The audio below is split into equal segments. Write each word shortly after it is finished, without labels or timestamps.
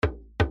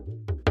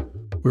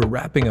We're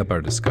wrapping up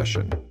our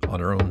discussion on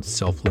our own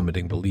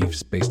self-limiting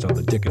beliefs based on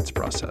the Dickens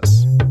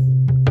process.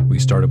 We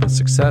started with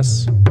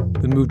success,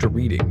 then moved to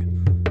reading,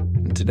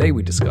 and today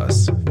we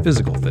discuss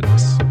physical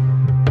fitness.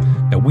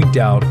 Now, we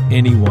doubt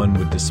anyone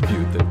would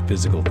dispute that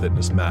physical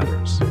fitness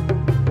matters.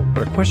 But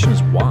our question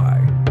is why?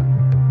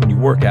 When you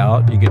work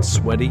out, you get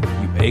sweaty,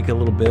 you ache a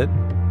little bit.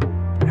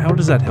 How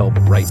does that help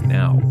right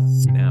now?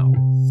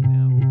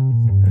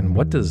 And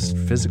what does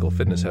physical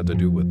fitness have to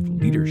do with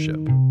leadership?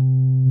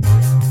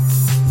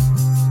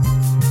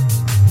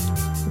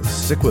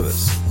 Stick with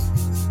us.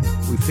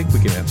 We think we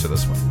can answer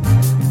this one.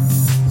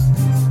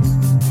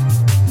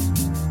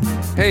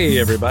 Hey,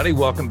 everybody.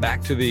 Welcome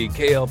back to the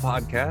KL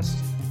podcast.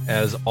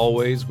 As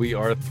always, we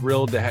are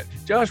thrilled to have...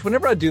 Josh,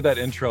 whenever I do that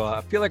intro, I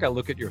feel like I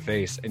look at your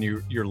face and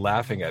you're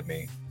laughing at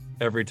me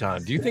every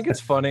time. Do you think it's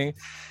funny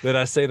that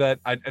I say that?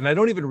 I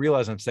don't even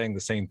realize I'm saying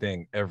the same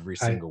thing every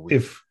single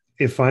week.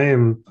 If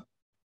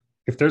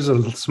there's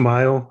a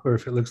smile or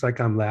if it looks like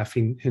I'm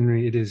laughing,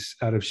 Henry, it is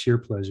out of sheer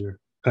pleasure.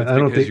 I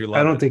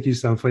don't think you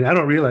sound funny. I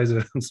don't realize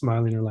that I'm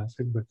smiling or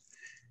laughing, but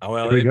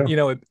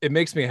it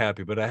makes me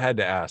happy, but I had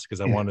to ask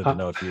because I wanted to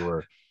know if you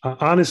were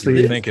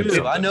honestly thinking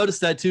something. I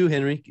noticed that too,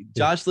 Henry.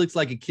 Josh looks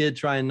like a kid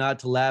trying not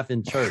to laugh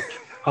in church.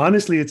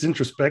 Honestly, it's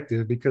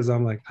introspective because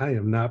I'm like, I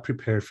am not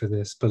prepared for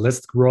this, but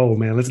let's roll,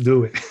 man. Let's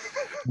do it.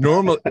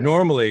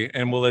 Normally,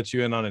 and we'll let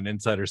you in on an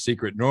insider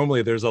secret.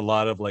 Normally, there's a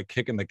lot of like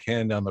kicking the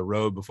can down the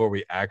road before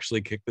we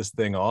actually kick this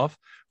thing off.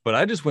 But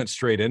I just went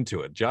straight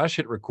into it. Josh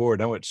hit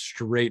record. I went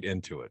straight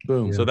into it.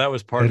 Boom. Yeah. So that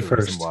was part of the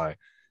reason why.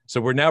 So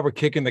we're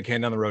kicking the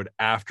can down the road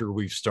after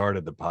we've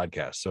started the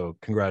podcast. So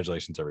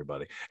congratulations,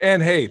 everybody.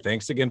 And hey,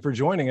 thanks again for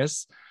joining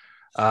us.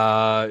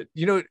 We're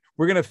going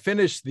to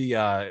finish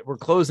we're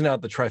closing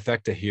out the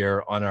trifecta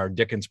here on our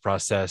Dickens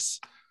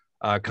Process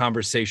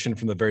conversation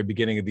from the very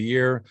beginning of the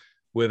year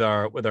with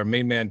our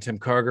main man, Tim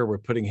Carger. We're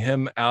putting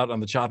him out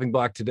on the chopping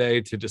block today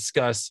to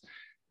discuss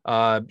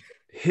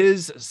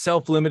his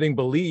self-limiting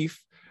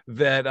belief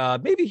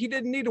that maybe he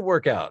didn't need to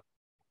work out.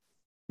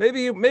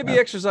 Maybe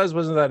exercise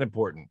wasn't that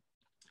important.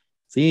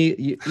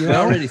 See, you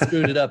already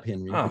screwed it up,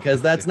 Henry,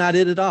 because that's not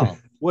it at all.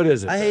 What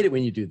is it? I hate it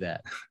when you do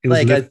that.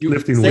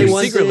 Lifting weights.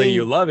 Secretly,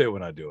 you love it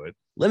when I do it.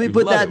 Let me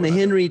put that in the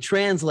Henry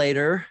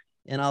translator,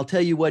 and I'll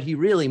tell you what he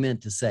really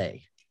meant to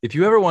say. If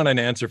you ever want an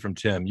answer from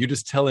Tim, you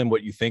just tell him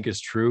what you think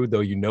is true, though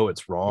you know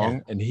it's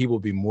wrong, and he will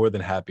be more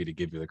than happy to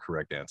give you the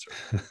correct answer.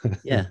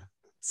 Yeah.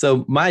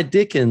 So my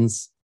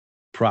Dickens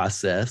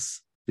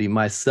process,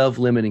 my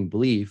self-limiting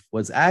belief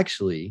was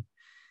actually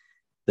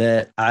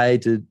that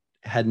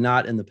had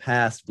not in the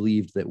past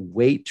believed that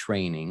weight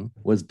training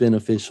was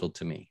beneficial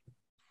to me.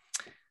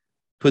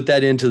 Put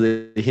that into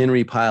the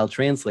Henry Pyle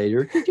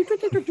translator.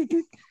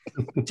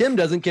 Tim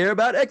doesn't care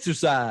about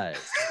exercise.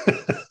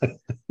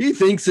 He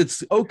thinks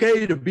it's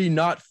okay to be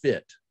not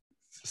fit.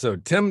 So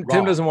Tim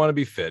doesn't want to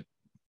be fit.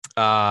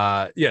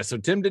 So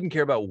Tim didn't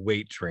care about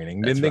weight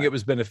training. Didn't think it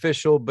was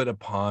beneficial, but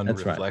upon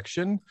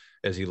reflection,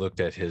 as he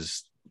looked at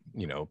his,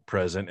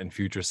 present and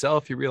future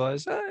self, he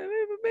realized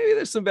maybe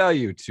there's some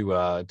value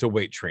to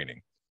weight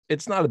training.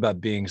 It's not about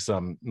being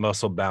some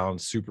muscle-bound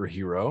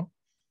superhero.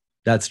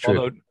 That's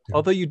true.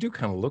 Although you do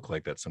kind of look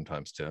like that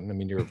sometimes, Tim. I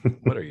mean,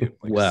 what are you,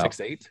 like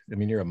 6'8"? I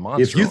mean, you're a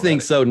monster. If you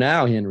think so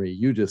now, Henry,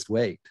 you just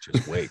wait.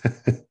 Just wait.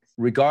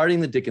 Regarding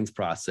the Dickens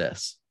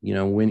process,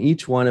 when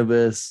each one of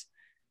us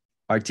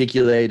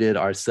articulated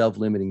our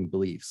self-limiting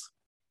beliefs,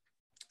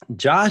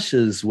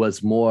 Josh's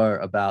was more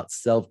about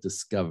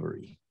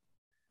self-discovery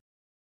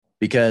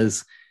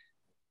because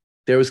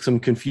there was some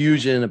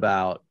confusion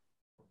about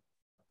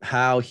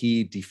how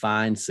he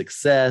defined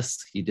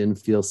success. He didn't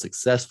feel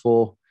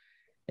successful.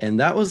 And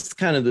that was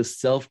kind of the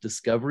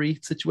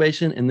self-discovery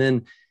situation. And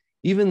then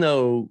even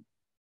though,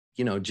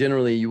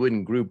 generally you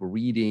wouldn't group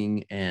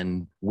reading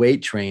and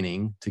weight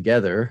training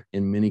together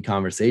in many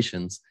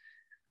conversations,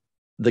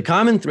 the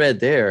common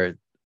thread there,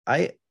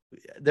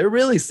 they're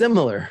really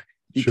similar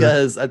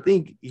because I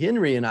think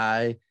Henry and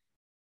I,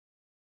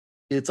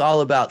 it's all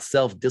about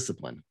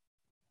self-discipline.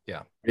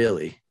 Yeah,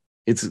 really.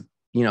 It's,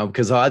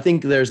 because I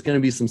think there's going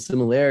to be some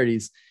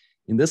similarities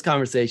in this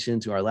conversation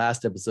to our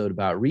last episode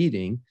about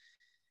reading,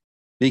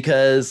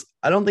 because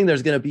I don't think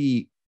there's going to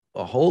be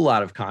a whole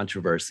lot of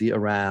controversy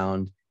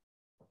around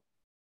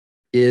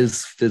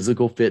is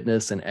physical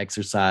fitness and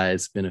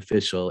exercise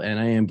beneficial. And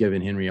I am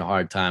giving Henry a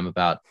hard time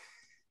about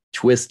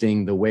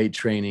twisting the weight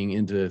training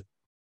into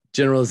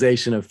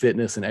generalization of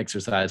fitness and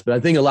exercise. But I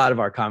think a lot of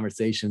our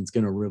conversation is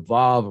going to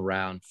revolve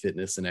around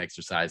fitness and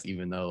exercise,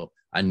 even though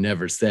I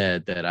never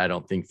said that I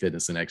don't think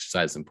fitness and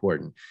exercise is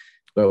important.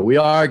 But we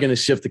are going to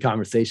shift the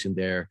conversation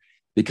there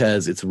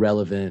because it's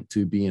relevant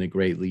to being a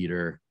great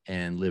leader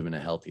and living a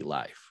healthy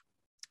life.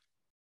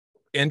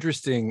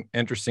 Interesting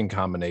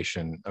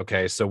combination.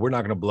 Okay, so we're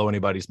not going to blow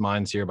anybody's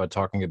minds here by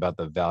talking about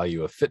the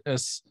value of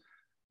fitness,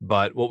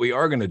 but what we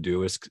are going to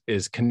do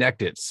is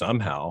connect it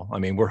somehow. I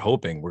mean, we're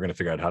hoping we're going to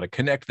figure out how to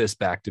connect this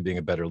back to being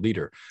a better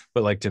leader.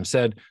 But like Tim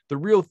said, the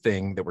real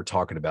thing that we're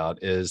talking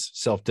about is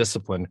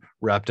self-discipline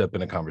wrapped up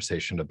in a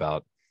conversation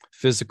about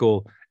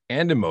physical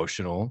and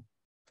emotional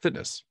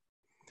fitness.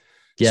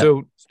 Yeah.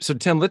 So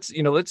Tim,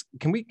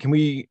 can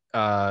we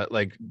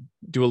like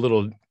do a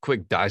little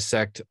quick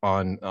dissect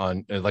on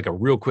like a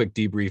real quick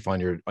debrief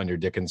on your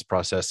Dickens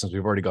process, since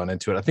we've already gone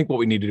into it. I think what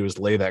we need to do is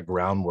lay that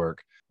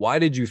groundwork. Why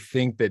did you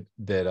think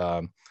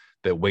that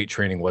weight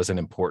training wasn't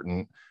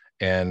important,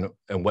 and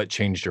what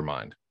changed your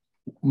mind?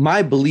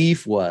 My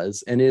belief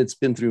was, and it's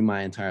been through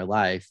my entire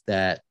life,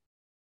 that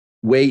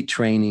weight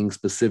training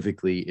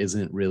specifically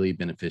isn't really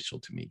beneficial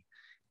to me.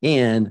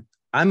 And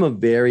I'm a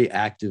very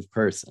active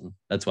person.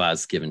 That's why I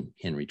was giving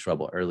Henry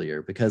trouble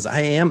earlier, because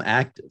I am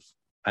active.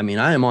 I mean,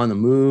 I am on the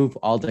move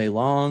all day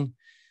long.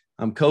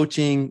 I'm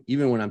coaching.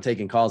 Even when I'm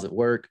taking calls at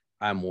work,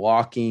 I'm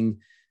walking.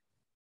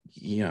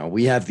 You know,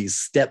 we have these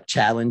step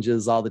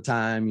challenges all the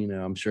time. You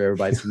know, I'm sure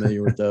everybody's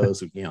familiar with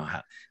those. You know,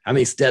 how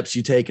many steps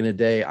you take in a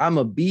day. I'm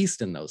a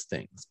beast in those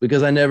things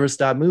because I never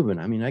stop moving.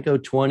 I mean, I go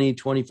 20,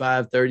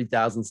 25,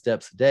 30,000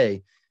 steps a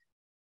day.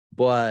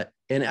 But,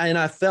 and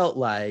I felt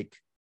like,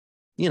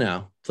 you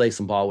know, play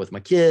some ball with my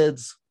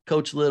kids,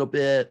 coach a little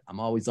bit. I'm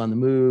always on the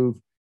move.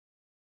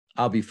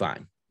 I'll be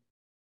fine.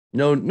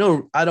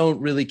 No, I don't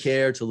really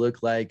care to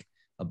look like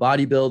a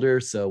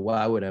bodybuilder. So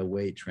why would I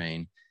weight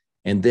train?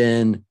 And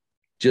then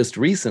just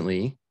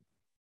recently,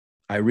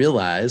 I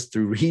realized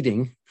through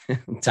reading,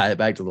 tie it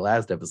back to the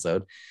last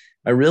episode,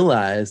 I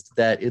realized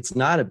that it's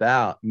not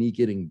about me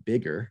getting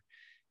bigger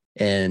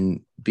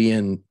and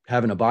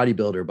having a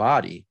bodybuilder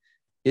body.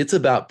 It's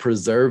about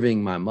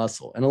preserving my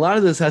muscle. And a lot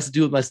of this has to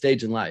do with my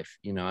stage in life.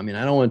 You know, I mean,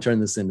 I don't want to turn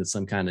this into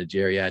some kind of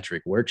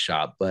geriatric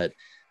workshop, but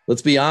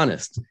let's be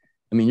honest.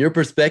 I mean, your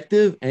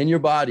perspective and your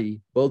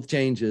body both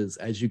changes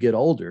as you get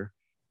older.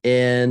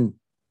 And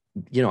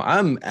you know,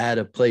 I'm at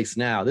a place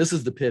now. This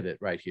is the pivot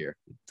right here.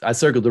 I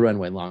circled the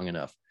runway long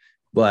enough.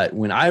 But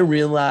when I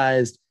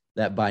realized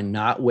that by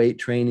not weight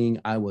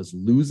training, I was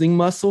losing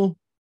muscle,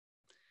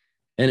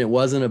 and it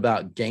wasn't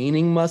about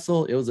gaining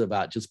muscle, it was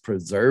about just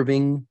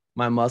preserving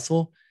my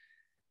muscle.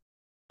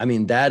 I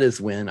mean, that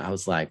is when I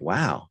was like,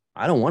 wow,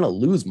 I don't want to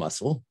lose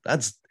muscle.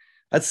 That's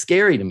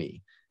scary to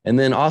me. And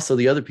then also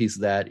the other piece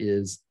of that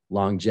is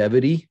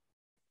longevity,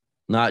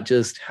 not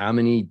just how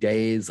many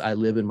days I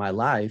live in my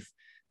life,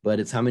 but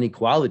it's how many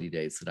quality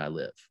days that I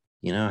live.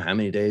 You know, how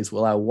many days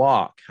will I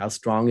walk? How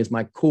strong is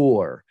my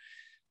core?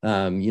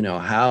 You know,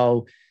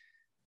 how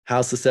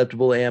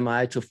susceptible am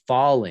I to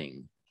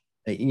falling?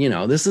 You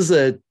know, this is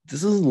a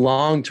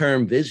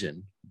long-term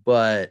vision,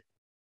 but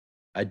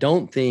I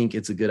don't think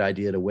it's a good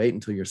idea to wait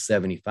until you're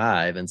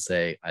 75 and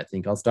say, I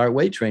think I'll start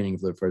weight training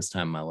for the first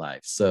time in my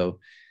life. So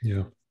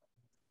yeah,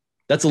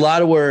 that's a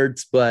lot of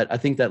words, but I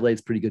think that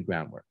lays pretty good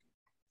groundwork.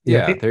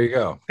 Yeah, there you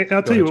go.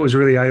 I'll tell you what was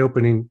really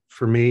eye-opening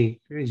for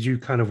me as you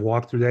kind of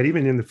walk through that,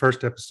 even in the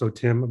first episode,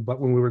 Tim, but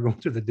when we were going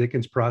through the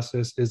Dickens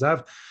process, is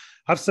I've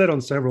said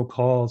on several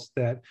calls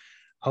that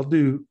I'll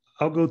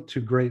go to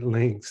great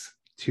lengths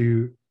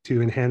to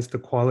enhance the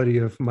quality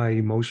of my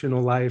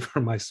emotional life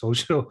or my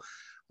social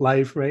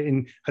life, right?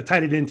 And I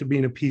tied it into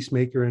being a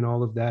peacemaker and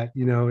all of that,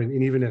 you know, and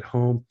even at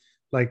home,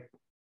 like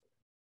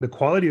the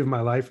quality of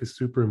my life is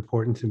super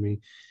important to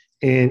me.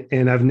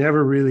 And I've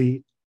never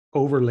really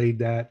overlaid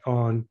that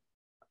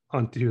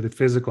onto the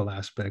physical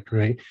aspect,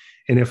 right?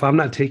 And if I'm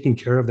not taking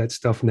care of that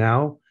stuff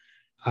now,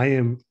 I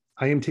am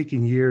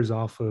taking years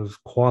off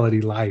of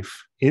quality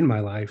life in my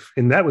life,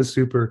 and that was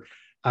super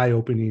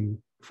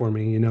eye-opening for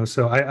me, you know.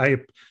 So I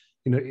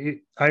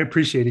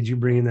appreciated you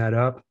bringing that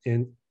up,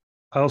 and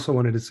I also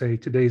wanted to say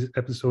today's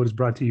episode is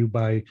brought to you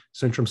by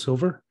Centrum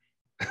Silver.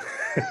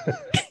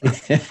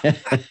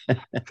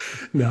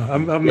 No,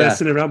 I'm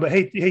messing around, but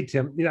hey,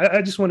 Tim, you know,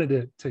 I just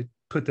wanted to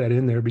put that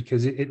in there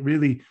because it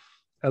really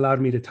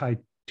allowed me to tie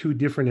two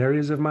different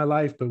areas of my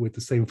life, but with the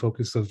same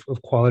focus of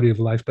quality of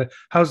life. But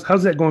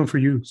how's that going for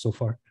you so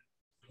far?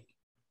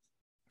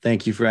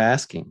 Thank you for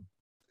asking.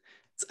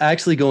 It's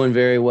actually going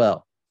very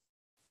well.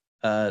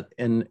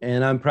 And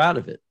I'm proud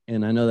of it.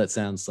 And I know that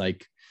sounds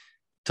like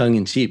tongue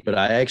in cheek, but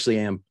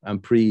I'm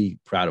pretty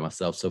proud of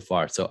myself so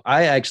far. So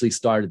I actually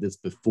started this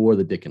before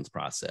the Dickens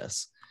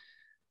process.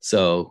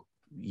 So,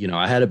 you know,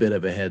 I had a bit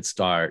of a head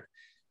start.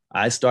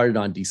 I started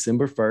on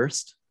December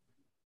 1st,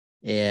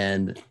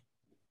 and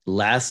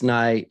last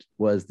night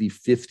was the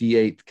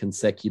 58th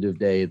consecutive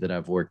day that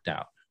I've worked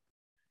out.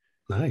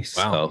 Nice.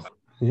 Wow.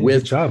 So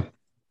good job.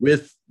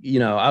 You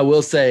know, I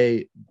will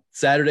say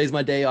Saturday's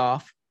my day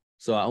off.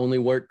 So I only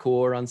work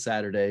core on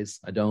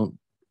Saturdays. I don't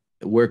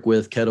work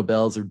with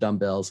kettlebells or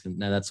dumbbells.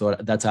 And that's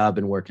how I've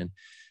been working.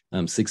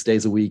 6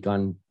 days a week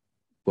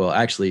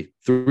actually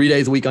 3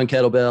 days a week on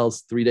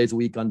kettlebells, 3 days a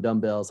week on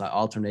dumbbells. I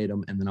alternate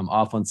them, and then I'm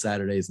off on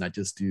Saturdays and I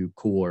just do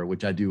core,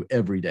 which I do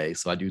every day.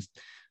 So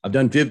I've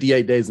done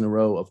 58 days in a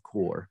row of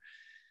core.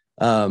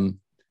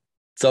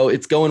 So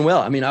it's going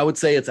well. I mean, I would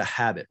say it's a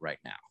habit right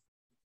now.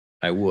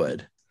 I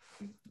would.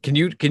 Can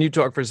you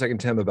talk for a second,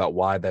 Tim, about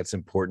why that's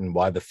important,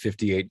 why the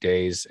 58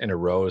 days in a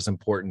row is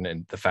important,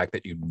 and the fact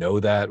that you know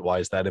that, why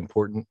is that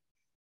important?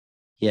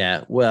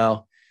 Yeah,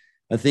 well,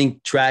 I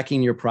think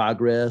tracking your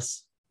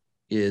progress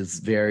is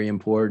very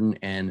important.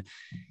 And,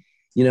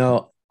 you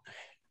know,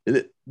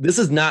 This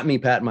is not me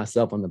patting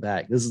myself on the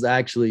back. This is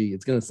actually,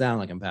 it's going to sound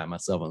like I'm patting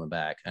myself on the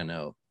back. I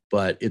know,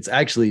 but it's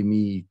actually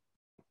me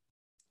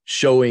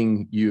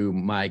showing you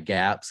my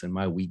gaps and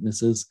my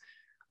weaknesses.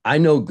 I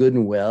know good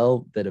and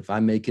well that if I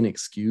make an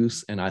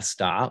excuse and I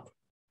stop,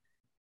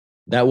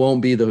 that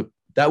won't be the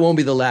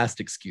last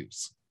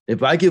excuse.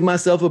 If I give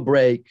myself a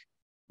break,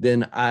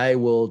 then I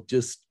will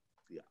just,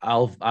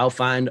 I'll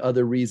find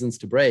other reasons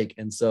to break.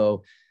 And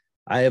so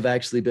I have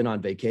actually been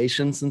on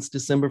vacation since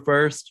December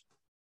 1st.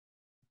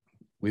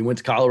 We went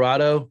to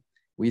Colorado,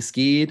 we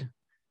skied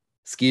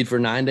for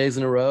 9 days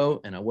in a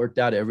row, and I worked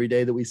out every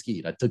day that we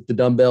skied. I took the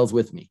dumbbells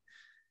with me.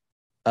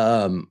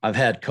 I've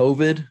had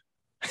COVID.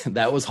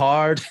 That was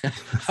hard.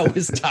 I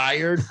was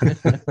tired,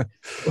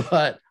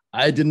 but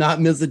I did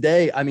not miss a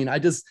day. I mean,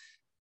 my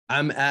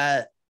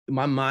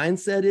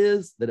mindset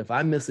is that if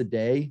I miss a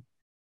day,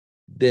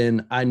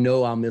 then I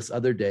know I'll miss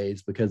other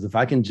days, because if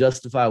I can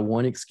justify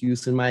one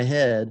excuse in my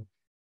head,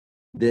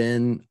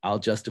 then I'll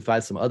justify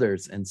some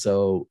others. And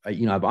so,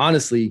 I've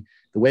honestly,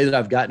 the way that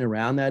I've gotten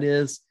around that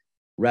is,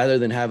 rather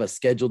than have a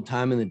scheduled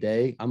time in the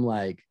day, I'm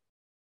like,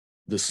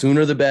 the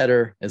sooner the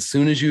better. As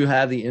soon as you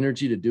have the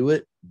energy to do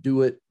it,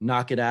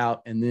 knock it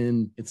out. And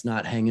then it's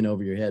not hanging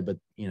over your head. But,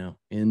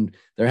 and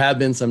there have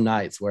been some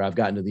nights where I've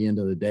gotten to the end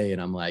of the day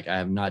and I'm like, I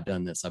have not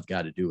done this. I've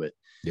got to do it.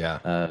 Yeah.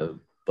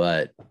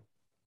 But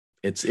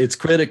it's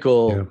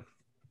critical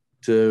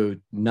to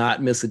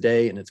not miss a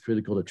day, and it's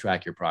critical to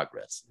track your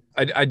progress.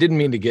 I didn't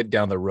mean to get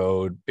down the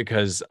road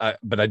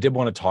but I did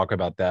want to talk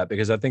about that,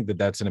 because I think that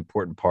that's an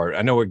important part.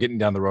 I know we're getting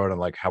down the road on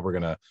like how we're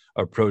going to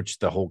approach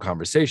the whole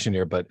conversation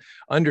here, but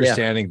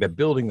understanding that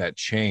building that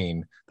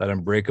chain, that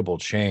unbreakable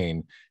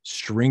chain,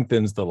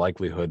 strengthens the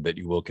likelihood that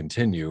you will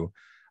continue,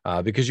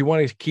 because you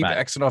want to keep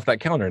Xing off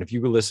that calendar. And if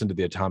you listen to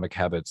the Atomic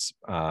Habits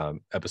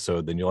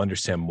episode, then you'll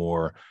understand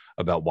more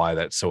about why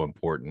that's so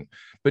important.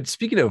 But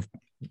speaking of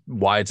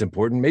why it's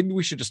important, maybe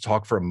we should just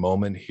talk for a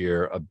moment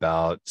here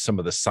about some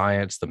of the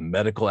science, the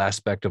medical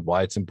aspect of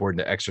why it's important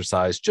to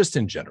exercise, just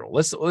in general.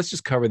 Let's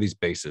just cover these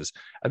bases.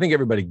 I think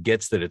everybody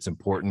gets that it's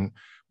important,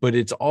 but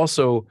it's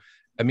also,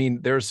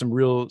 there are some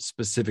real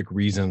specific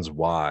reasons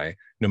why,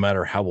 no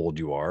matter how old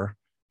you are,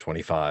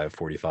 25,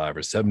 45,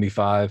 or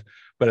 75.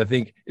 But I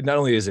think not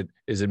only is it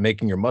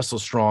making your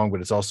muscles strong,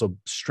 but it's also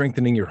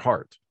strengthening your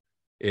heart.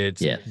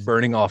 It's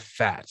burning off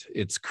fat.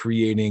 It's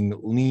creating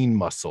lean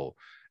muscle.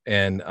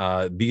 And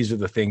these are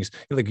the things,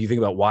 like you think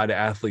about, why do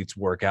athletes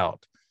work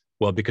out?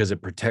 Well, because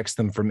it protects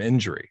them from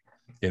injury,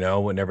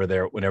 whenever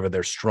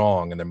they're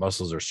strong and their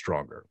muscles are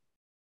stronger.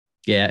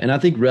 Yeah. And I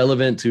think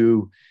relevant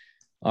to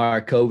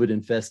our COVID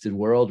infested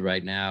world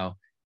right now,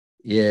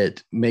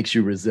 it makes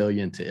you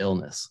resilient to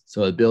illness.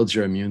 So it builds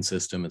your immune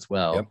system as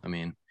well.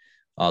 Yep.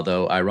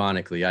 Although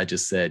ironically, I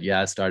just said,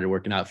 I started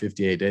working out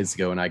 58 days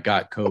ago and I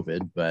got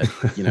COVID, but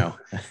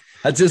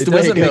that's just the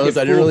way it goes.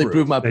 I didn't really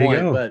prove my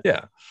point, but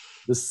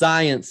the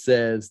science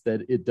says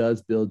that it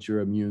does build your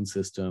immune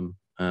system.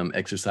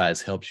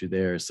 Exercise helps you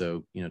there.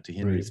 So, to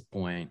Henry's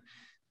point,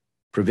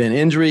 prevent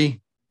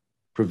injury,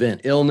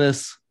 prevent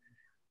illness.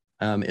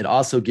 It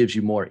also gives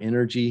you more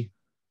energy,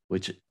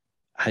 which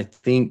I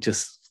think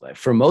just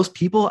for most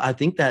people, I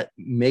think that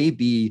may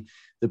be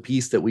the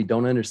piece that we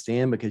don't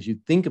understand, because you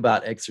think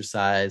about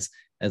exercise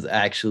as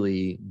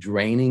actually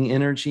draining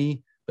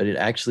energy, but it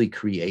actually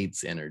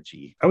creates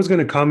energy. I was going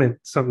to comment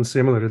something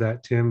similar to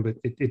that, Tim, but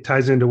it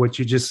ties into what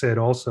you just said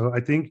also.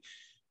 I think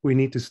we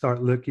need to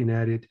start looking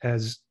at it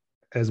as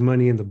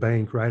money in the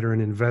bank, right? Or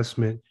an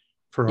investment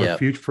for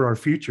our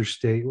future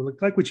state.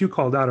 Like what you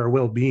called out, our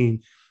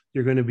well-being.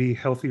 You're going to be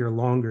healthier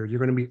longer. You're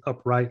going to be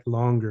upright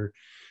longer.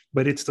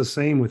 But it's the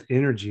same with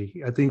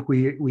energy. I think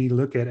we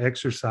look at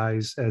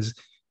exercise as,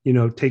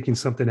 taking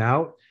something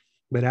out,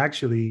 but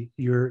actually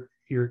you're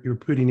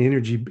putting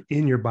energy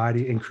in your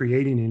body and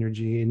creating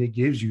energy, and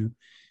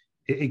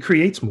it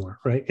creates more,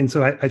 right? And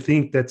so I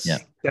think that's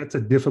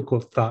a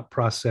difficult thought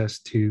process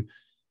to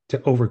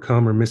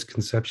overcome, or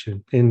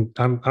misconception. And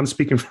I'm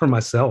speaking for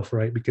myself,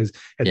 right? Because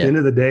at the end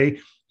of the day,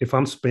 if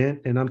I'm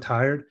spent and I'm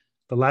tired,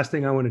 the last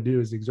thing I want to do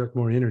is exert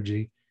more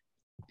energy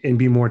and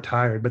be more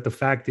tired. But the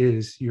fact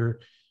is, you're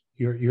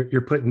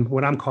putting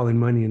what I'm calling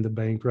money in the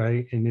bank,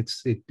 right? And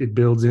it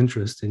builds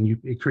interest, and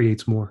it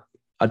creates more.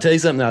 I'll tell you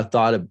something that I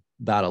thought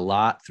about a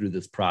lot through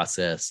this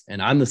process, and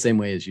I'm the same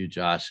way as you,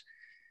 Josh.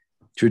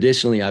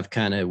 Traditionally, I've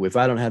if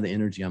I don't have the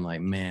energy, I'm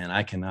like, man,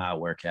 I cannot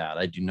work out.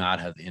 I do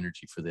not have the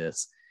energy for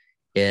this.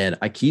 And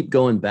I keep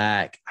going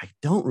back. I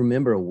don't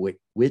remember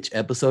which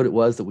episode it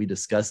was that we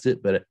discussed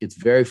it, but it's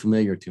very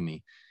familiar to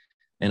me.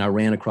 And I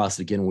ran across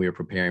it again when we were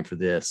preparing for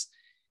this,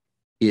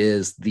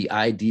 is the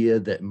idea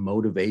that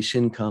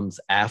motivation comes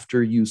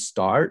after you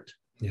start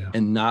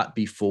and not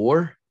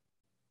before.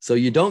 So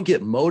you don't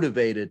get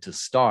motivated to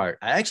start.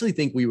 I actually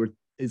think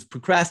it's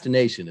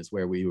procrastination is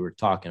where we were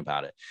talking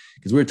about it,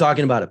 because we were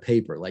talking about a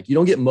paper. Like, you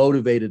don't get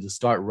motivated to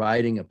start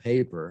writing a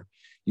paper.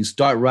 You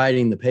start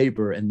writing the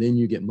paper and then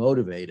you get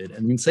motivated.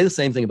 And you can say the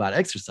same thing about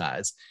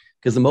exercise,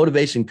 because the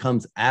motivation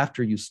comes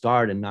after you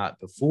start and not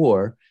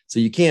before. So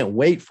you can't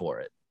wait for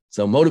it.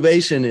 So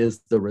motivation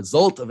is the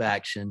result of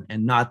action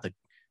and not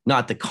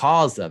the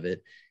cause of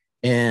it.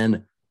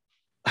 And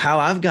how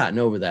I've gotten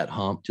over that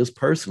hump just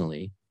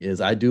personally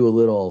is I do a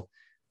little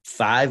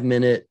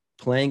 5-minute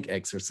plank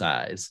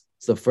exercise.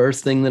 It's the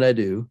first thing that I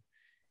do.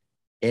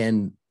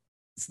 And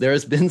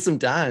there's been some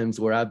times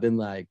where I've been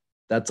like,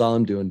 that's all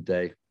I'm doing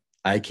today.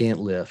 I can't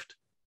lift.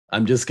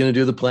 I'm just going to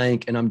do the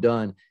plank and I'm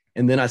done.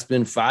 And then I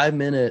spend 5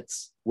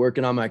 minutes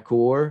working on my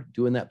core,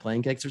 doing that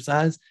plank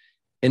exercise.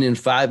 And in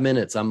 5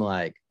 minutes, I'm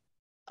like,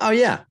 oh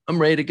yeah,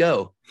 I'm ready to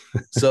go.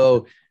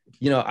 So,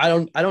 I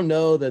don't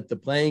know that the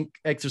plank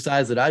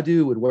exercise that I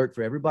do would work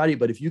for everybody,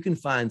 but if you can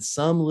find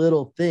some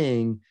little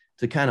thing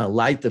to kind of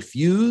light the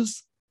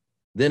fuse,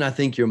 then I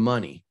think you're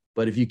money.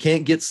 But if you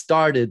can't get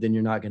started, then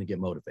you're not going to get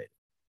motivated.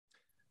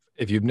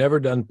 If you've never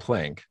done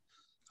plank,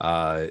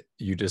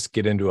 you just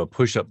get into a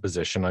push-up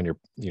position on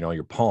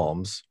your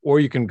palms,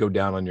 or you can go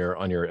down on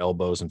your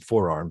elbows and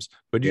forearms,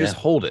 but you just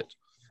hold it.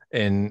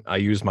 And I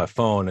use my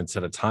phone and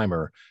set a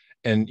timer.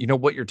 And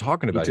what you're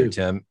talking about here,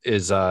 Tim,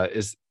 is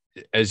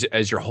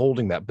as you're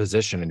holding that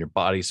position and your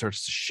body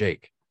starts to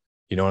shake,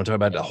 what I'm talking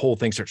about? The whole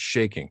thing starts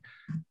shaking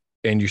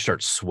and you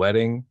start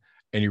sweating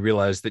and you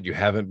realize that you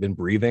haven't been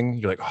breathing.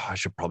 You're like, oh, I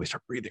should probably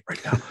start breathing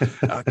right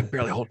now. I can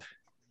barely hold.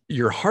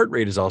 Your heart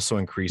rate is also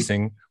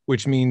increasing,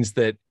 which means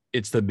that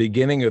it's the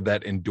beginning of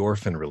that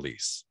endorphin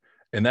release.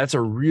 And that's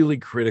a really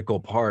critical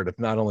part of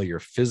not only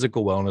your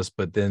physical wellness,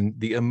 but then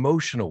the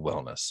emotional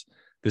wellness.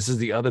 This is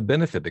the other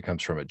benefit that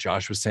comes from it.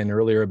 Josh was saying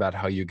earlier about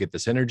how you get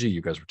this energy.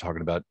 You guys were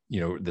talking about,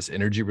 this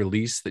energy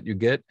release that you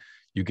get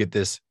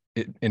this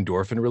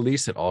endorphin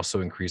release. It also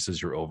increases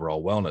your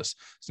overall wellness.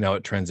 So now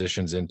it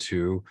transitions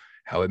into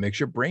how it makes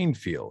your brain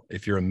feel.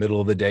 If you're a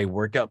middle of the day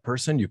workout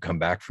person, you come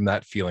back from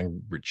that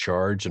feeling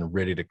recharged and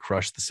ready to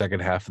crush the second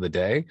half of the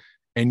day.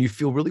 And you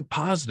feel really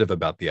positive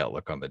about the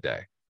outlook on the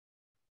day.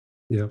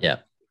 Yeah. Yeah.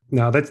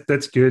 No,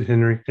 that's good,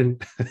 Henry.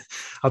 And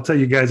I'll tell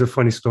you guys a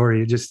funny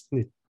story.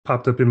 It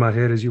popped up in my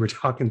head as you were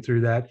talking through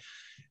that.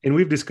 And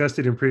we've discussed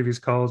it in previous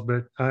calls,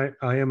 but I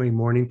am a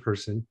morning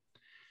person.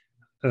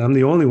 I'm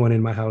the only one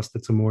in my house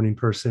that's a morning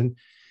person.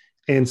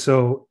 And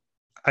so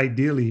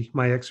ideally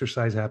my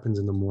exercise happens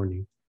in the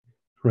morning,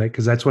 right?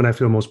 Because that's when I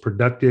feel most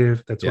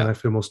productive. That's when I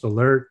feel most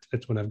alert.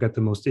 That's when I've got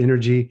the most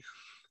energy.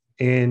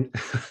 And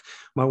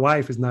my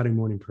wife is not a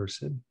morning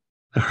person.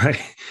 All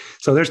right.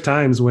 So there's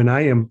times when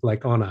I am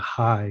like on a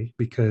high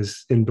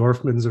because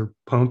endorphins are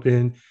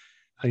pumping.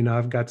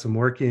 I've got some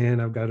work in,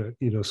 I've got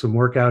some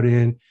workout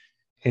in,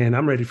 and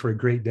I'm ready for a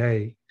great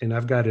day. And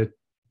I've got to,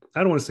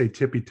 I don't want to say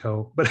tippy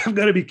toe, but I've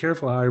got to be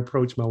careful how I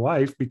approach my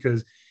wife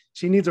because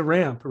she needs a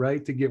ramp,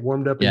 right, to get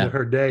warmed up into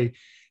her day.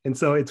 And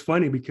so it's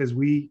funny because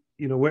we're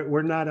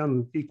not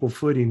on equal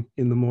footing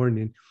in the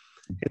morning.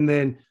 And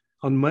then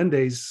on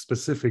Mondays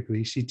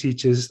specifically, she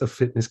teaches a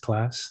fitness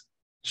class.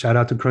 Shout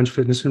out to Crunch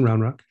Fitness in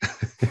Round Rock.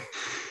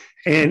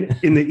 And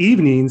in the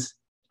evenings,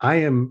 I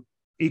am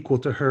equal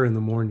to her in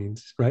the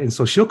mornings, right? And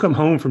so she'll come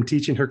home from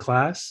teaching her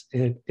class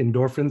and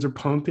endorphins are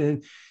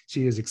pumping.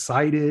 She is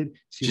excited.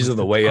 She's on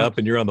the way up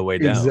and you're on the way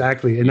down.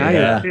 Exactly.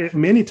 And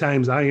many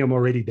times I am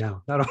already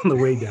down, not on the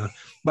way down.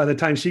 By the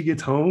time she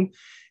gets home,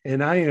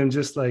 and I am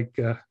just like,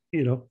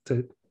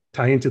 to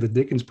tie into the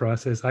Dickens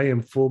process, I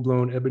am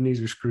full-blown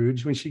Ebenezer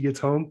Scrooge when she gets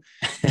home.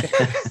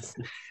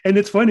 And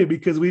it's funny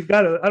because we've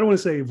got to, I don't want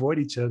to say avoid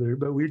each other,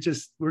 but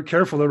we're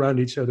careful around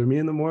each other, me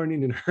in the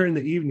morning and her in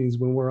the evenings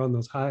when we're on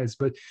those highs.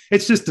 But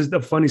it's just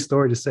a funny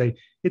story to say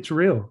it's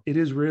real. It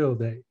is real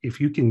that if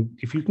you can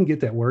get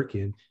that work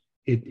in,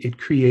 it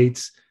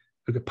creates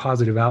a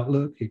positive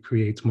outlook. It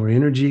creates more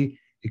energy.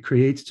 It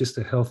creates just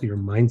a healthier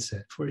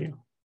mindset for you.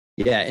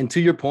 Yeah. And to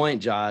your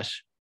point,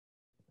 Josh,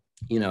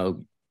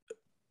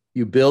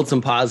 you build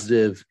some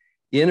positive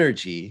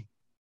energy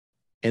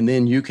and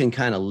then you can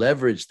kind of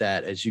leverage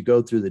that as you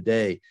go through the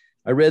day.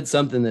 I read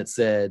something that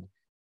said,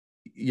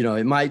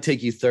 it might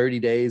take you 30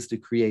 days to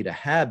create a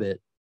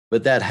habit,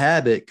 but that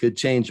habit could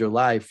change your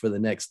life for the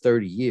next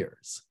 30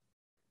 years.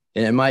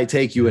 And it might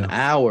take you an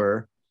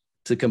hour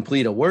to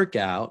complete a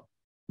workout,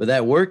 but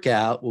that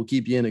workout will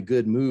keep you in a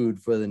good mood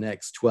for the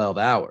next 12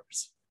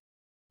 hours.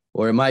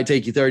 Or it might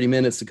take you 30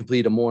 minutes to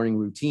complete a morning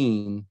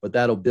routine, but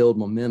that'll build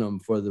momentum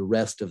for the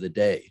rest of the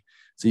day.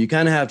 So you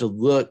kind of have to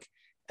look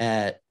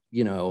at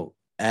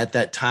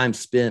that time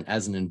spent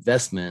as an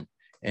investment,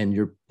 and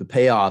the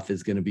payoff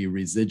is going to be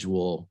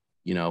residual,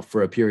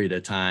 for a period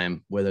of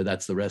time, whether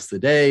that's the rest of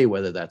the day,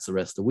 whether that's the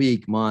rest of the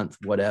week, month,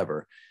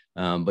 whatever.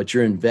 But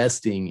you're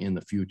investing in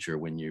the future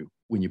when you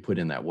put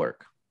in that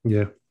work.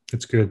 Yeah,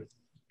 that's good.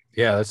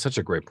 Yeah, that's such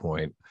a great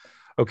point.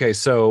 Okay,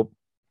 so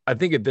I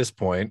think at this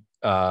point,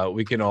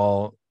 we can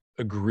all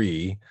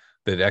agree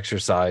that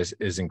exercise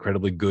is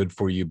incredibly good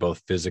for you,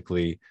 both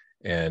physically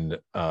and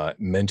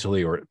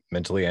mentally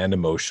and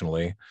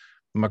emotionally.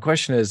 My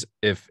question is,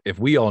 if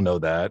we all know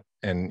that,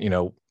 and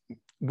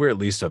we're at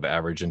least of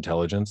average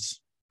intelligence.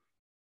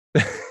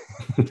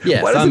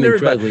 Yes, I'm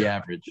incredibly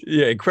average.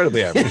 Yeah,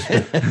 incredibly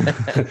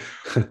average.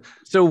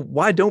 So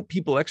why don't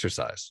people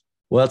exercise?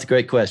 Well, that's a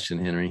great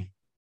question, Henry.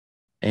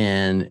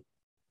 And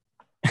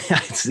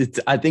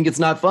I think it's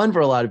not fun for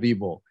a lot of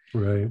people.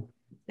 Right.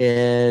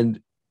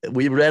 And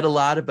we read a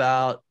lot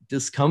about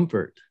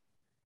discomfort,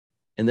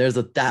 and there's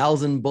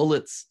 1,000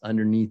 bullets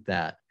underneath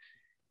that.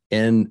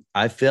 And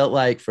I felt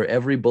like for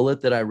every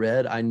bullet that I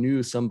read, I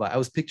knew somebody, I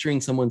was picturing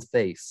someone's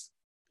face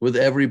with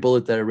every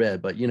bullet that I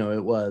read. But,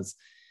 it was,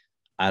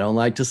 I don't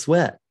like to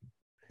sweat.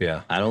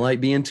 Yeah. I don't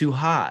like being too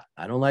hot.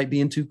 I don't like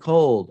being too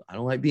cold. I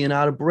don't like being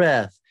out of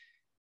breath.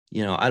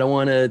 I don't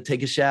want to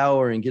take a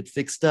shower and get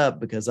fixed up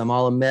because I'm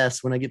all a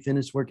mess when I get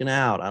finished working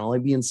out. I don't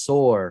like being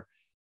sore.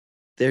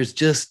 There's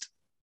just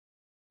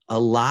a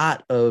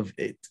lot of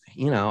it.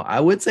 I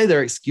would say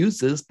they're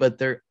excuses, but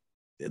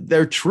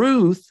they're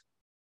truth,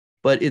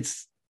 but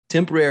it's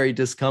temporary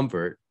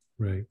discomfort.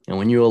 Right. And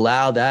when you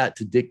allow that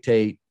to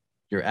dictate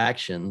your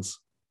actions,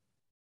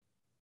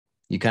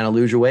 you kind of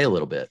lose your way a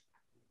little bit.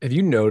 Have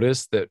you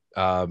noticed that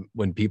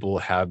when people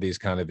have these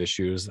kind of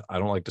issues, I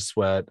don't like to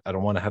sweat, I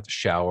don't want to have to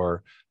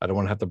shower, I don't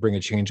want to have to bring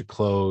a change of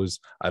clothes,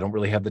 I don't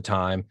really have the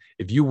time.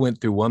 If you went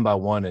through one by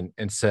one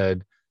and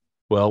said,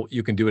 well,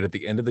 you can do it at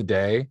the end of the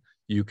day,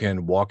 you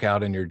can walk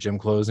out in your gym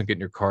clothes and get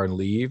in your car and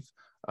leave.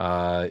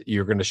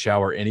 You're going to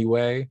shower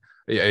anyway.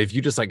 If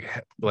you just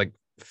like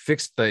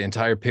fixed the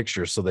entire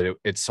picture so that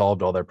it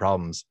solved all their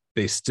problems,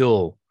 they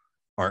still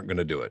aren't going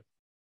to do it.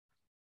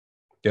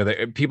 Yeah,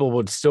 people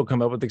would still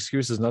come up with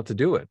excuses not to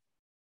do it.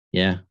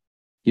 Yeah.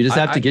 You just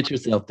have to get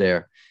yourself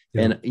there.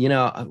 Yeah.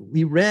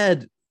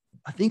 And,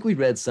 I think we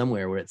read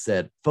somewhere where it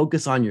said,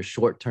 focus on your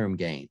short-term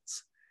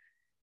gains.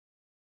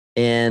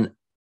 And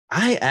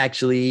I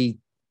actually,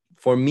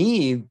 for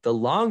me, the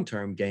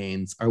long-term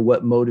gains are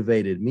what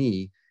motivated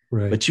me.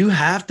 Right. But you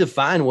have to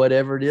find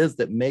whatever it is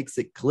that makes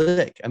it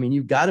click. I mean,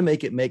 you've got to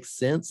make it make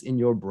sense in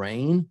your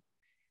brain.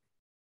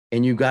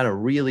 And you've got to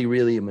really,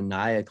 really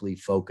maniacally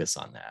focus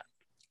on that.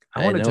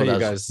 I want to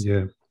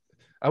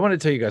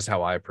tell you guys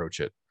how I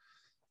approach it.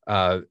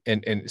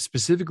 And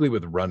specifically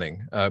with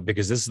running,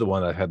 because this is the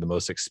one I've had the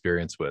most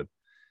experience with.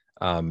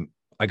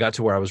 I got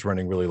to where I was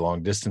running really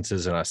long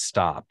distances and I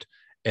stopped.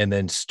 And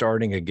then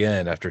starting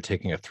again after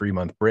taking a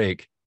 3-month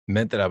break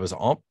meant that I was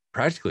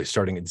practically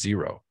starting at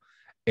zero.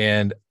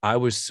 And I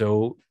was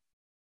so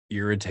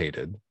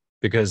irritated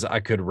because I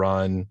could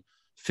run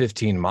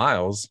 15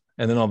 miles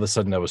and then all of a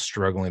sudden I was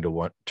struggling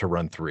to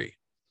run 3.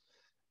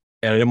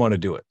 And I didn't want to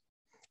do it.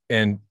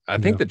 And I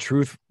think the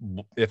truth,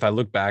 if I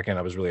look back and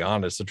I was really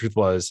honest, the truth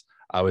was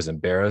I was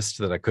embarrassed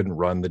that I couldn't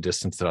run the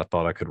distance that I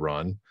thought I could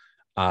run.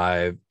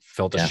 I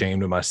felt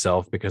ashamed of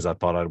myself because I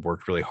thought I'd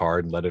worked really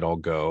hard and let it all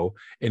go.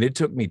 And it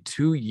took me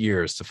 2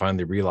 years to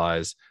finally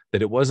realize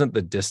that it wasn't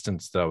the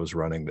distance that I was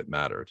running that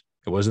mattered.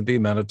 It wasn't the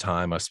amount of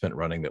time I spent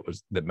running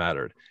that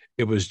mattered.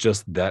 It was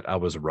just that I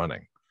was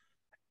running.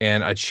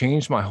 And I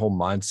changed my whole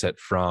mindset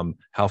from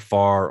how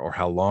far or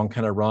how long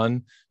can I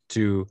run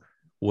to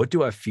what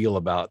do I feel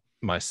about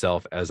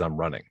myself as I'm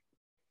running.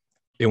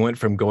 It went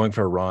from going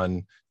for a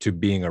run to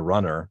being a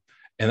runner,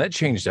 and that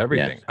changed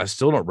everything. Yeah. I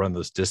still don't run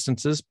those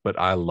distances, but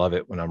I love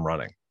it when I'm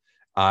running.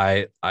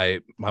 My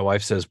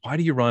wife says, why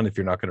do you run if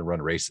you're not going to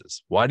run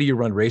races? Why do you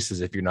run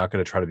races if you're not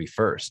going to try to be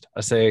first?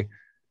 I say,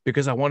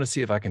 because I want to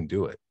see if I can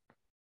do it.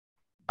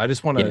 I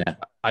just want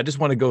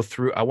to go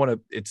through.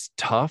 It's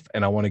tough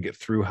and I want to get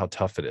through how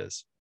tough it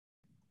is.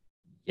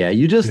 Yeah.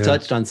 You just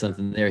touched on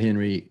something there,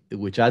 Henry,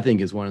 which I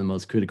think is one of the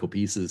most critical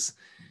pieces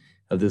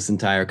of this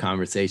entire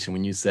conversation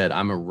when you said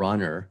I'm a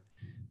runner.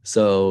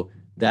 So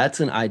that's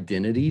an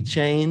identity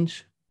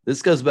change.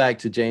 This goes back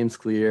to James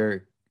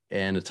Clear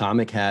and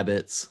Atomic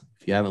Habits.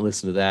 If you haven't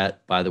listened to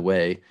that, by the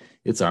way,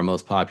 it's our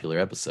most popular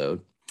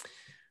episode.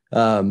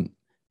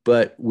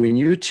 But when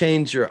you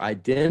change your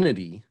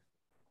identity,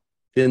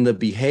 then the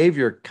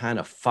behavior kind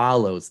of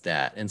follows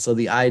that. And so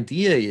the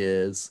idea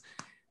is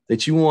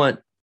that you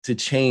want to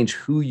change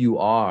who you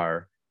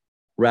are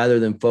rather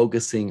than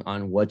focusing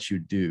on what you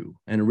do.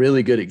 And a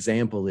really good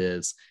example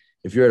is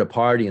if you're at a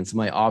party and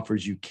somebody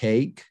offers you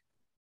cake,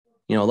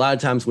 a lot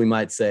of times we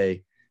might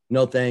say,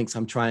 no, thanks,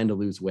 I'm trying to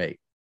lose weight.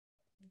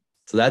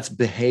 So that's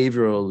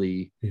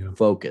behaviorally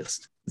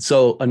focused.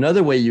 So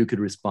another way you could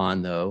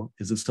respond, though,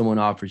 is if someone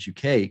offers you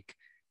cake,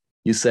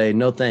 you say,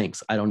 no,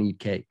 thanks, I don't eat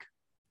cake.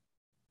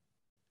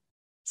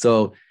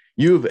 So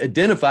you've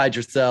identified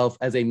yourself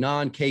as a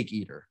non-cake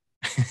eater.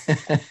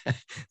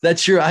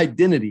 That's your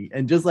identity.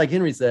 And just like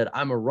Henry said,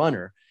 I'm a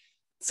runner.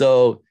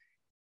 So,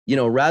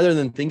 rather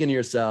than thinking to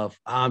yourself,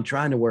 I'm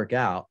trying to work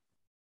out,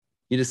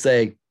 you just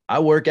say, I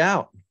work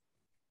out.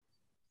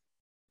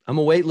 I'm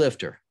a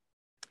weightlifter.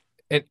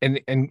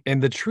 And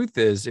the truth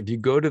is, if you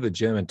go to the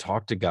gym and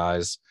talk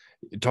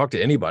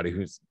to anybody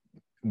who's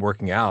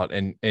working out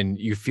and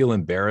you feel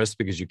embarrassed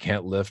because you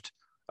can't lift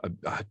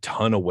a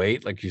ton of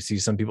weight, like you see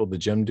some people at the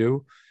gym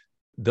do,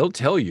 they'll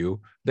tell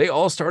you they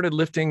all started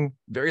lifting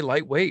very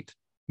lightweight.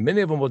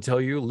 Many of them will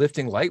tell you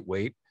lifting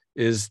lightweight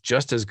is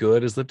just as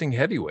good as lifting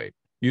heavyweight.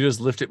 You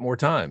just lift it more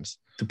times.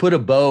 To put a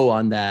bow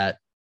on that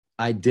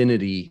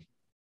identity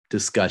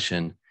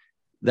discussion,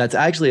 that's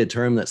actually a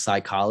term that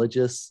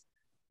psychologists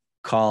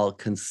call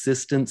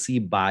consistency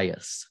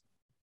bias.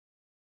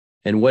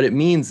 And what it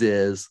means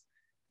is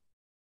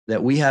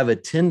that we have a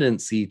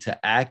tendency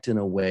to act in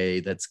a way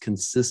that's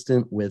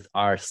consistent with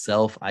our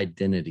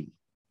self-identity,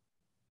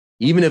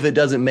 even if it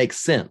doesn't make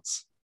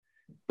sense.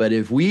 But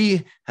if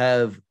we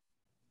have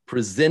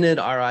presented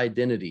our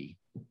identity,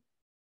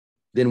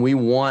 then we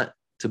want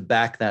to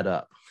back that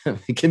up.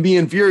 It can be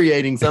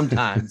infuriating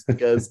sometimes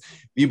because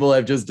people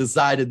have just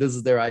decided this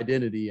is their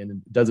identity and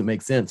it doesn't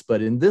make sense.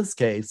 But in this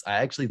case, I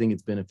actually think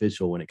it's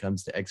beneficial when it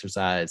comes to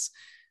exercise,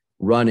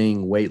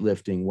 running,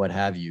 weightlifting, what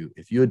have you.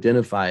 If you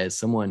identify as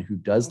someone who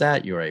does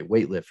that, you're a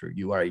weightlifter,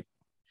 you are a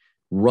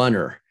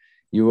runner,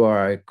 you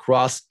are a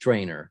cross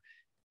trainer,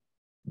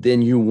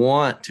 then you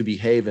want to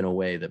behave in a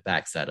way that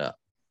backs that up.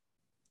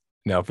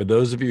 Now, for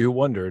those of you who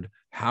wondered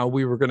how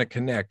we were going to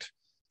connect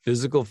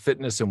physical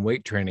fitness and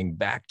weight training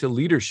back to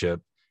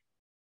leadership,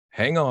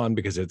 hang on,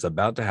 because it's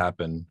about to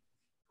happen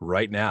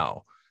right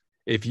now.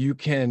 If you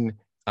can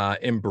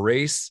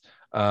embrace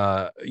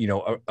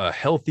a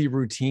healthy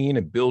routine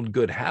and build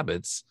good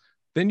habits,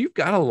 then you've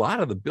got a lot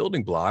of the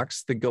building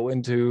blocks that go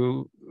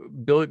into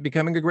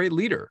becoming a great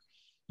leader.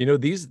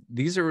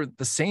 These are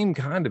the same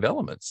kind of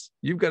elements.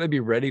 You've got to be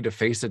ready to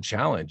face a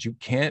challenge. You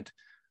can't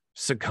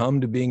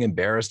succumb to being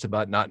embarrassed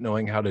about not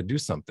knowing how to do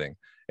something.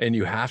 And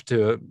you have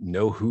to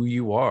know who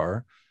you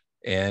are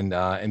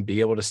and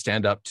be able to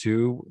stand up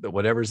to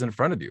whatever's in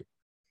front of you.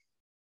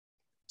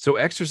 So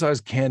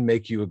exercise can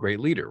make you a great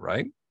leader,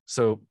 right?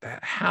 So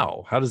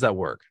how does that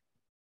work?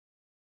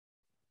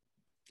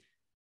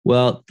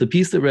 Well, the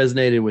piece that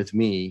resonated with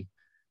me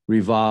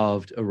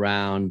revolved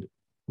around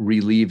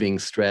relieving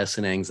stress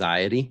and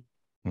anxiety.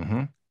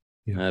 Mm-hmm.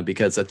 Yeah.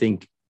 Because I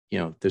think,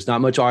 there's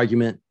not much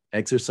argument.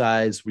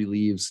 Exercise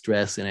relieves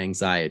stress and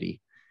anxiety.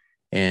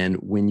 And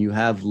when you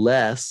have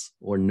less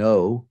or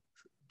no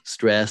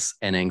stress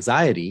and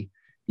anxiety,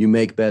 you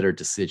make better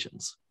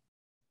decisions.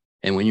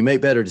 And when you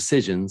make better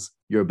decisions,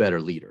 you're a better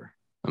leader.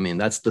 I mean,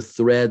 that's the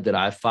thread that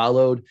I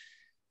followed.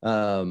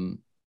 When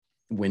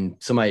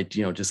somebody,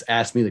 just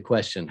asked me the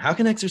question, how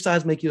can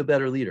exercise make you a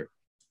better leader?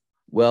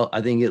 Well,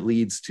 I think it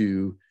leads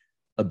to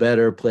a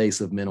better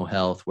place of mental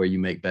health where you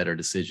make better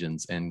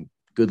decisions, and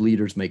good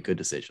leaders make good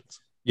decisions.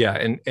 Yeah.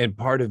 And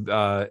part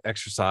of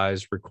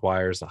exercise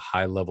requires a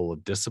high level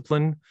of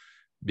discipline,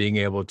 being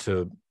able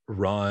to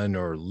run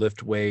or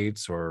lift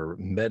weights or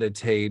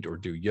meditate or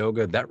do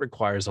yoga. That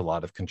requires a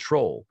lot of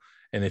control.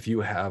 And if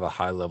you have a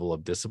high level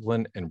of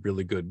discipline and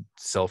really good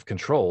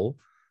self-control,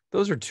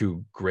 those are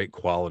two great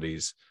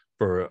qualities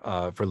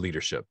for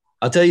leadership.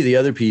 I'll tell you the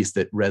other piece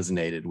that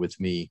resonated with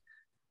me,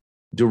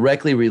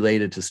 directly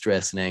related to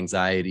stress and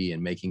anxiety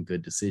and making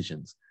good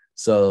decisions.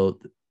 So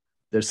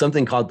there's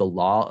something called the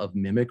law of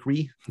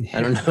mimicry. Yeah.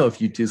 I don't know if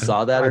you two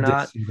saw that or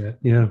not. See that.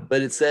 Yeah.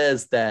 But it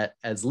says that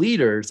as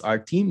leaders, our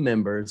team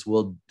members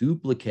will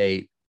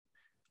duplicate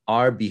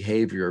our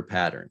behavior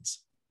patterns.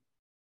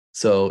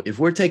 So if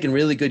we're taking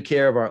really good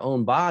care of our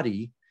own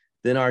body,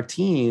 then our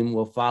team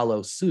will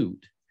follow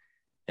suit.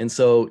 And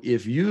so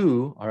if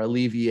you are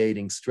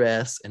alleviating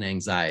stress and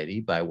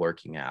anxiety by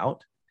working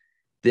out,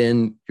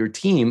 then your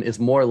team is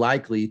more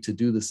likely to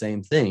do the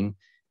same thing.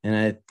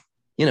 And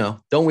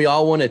don't we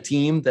all want a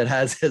team that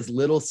has as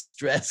little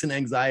stress and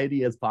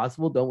anxiety as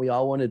possible? Don't we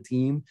all want a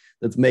team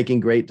that's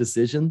making great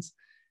decisions?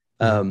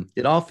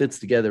 It all fits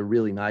together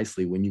really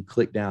nicely when you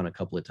click down a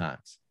couple of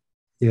times.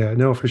 Yeah,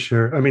 no, for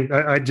sure. I mean,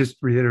 I just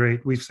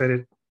reiterate, we've said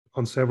it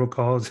on several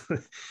calls.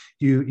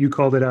 You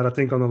called it out, I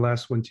think, on the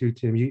last one too,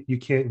 Tim. You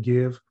can't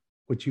give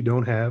what you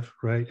don't have,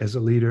 right, as a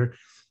leader.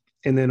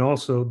 And then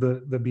also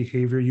the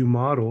behavior you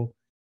model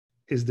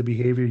is the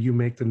behavior you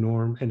make the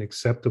norm and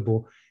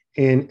acceptable.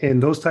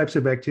 And those types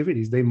of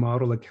activities, they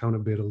model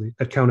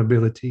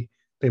accountability.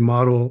 They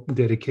model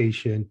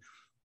dedication.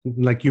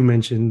 Like you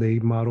mentioned, they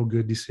model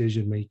good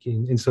decision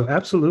making. And so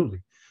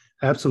absolutely,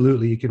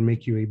 it can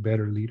make you a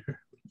better leader.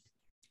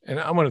 And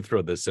I want to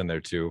throw this in there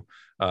too.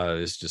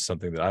 It's just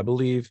something that I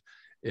believe.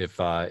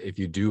 If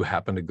you do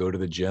happen to go to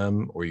the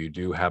gym, or you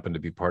do happen to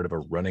be part of a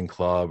running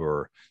club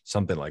or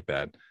something like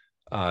that,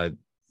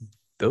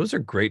 those are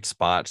great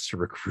spots to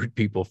recruit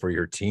people for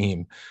your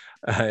team.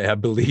 I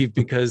believe,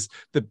 because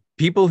the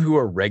people who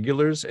are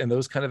regulars in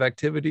those kind of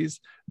activities,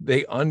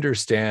 they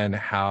understand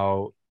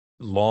how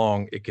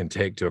long it can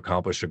take to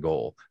accomplish a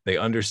goal. They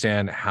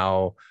understand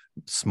how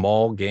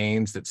small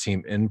gains that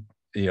seem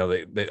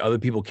that other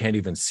people can't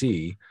even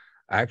see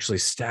actually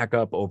stack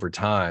up over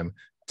time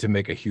to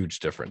make a huge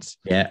difference.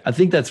 Yeah, I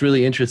think that's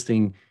really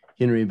interesting,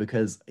 Henry,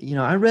 because,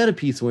 I read a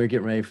piece when we were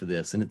getting ready for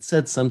this, and it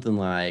said something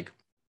like,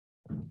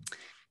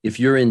 if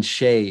you're in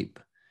shape,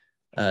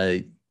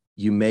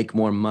 you make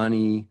more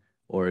money,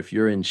 or if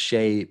you're in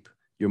shape,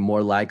 you're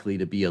more likely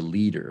to be a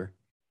leader.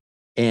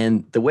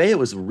 And the way it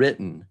was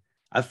written,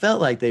 I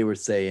felt like they were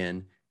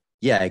saying,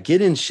 yeah,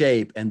 get in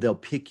shape and they'll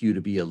pick you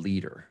to be a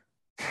leader,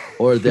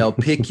 or they'll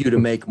pick you to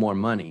make more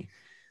money.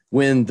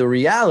 When the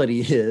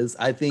reality is,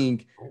 I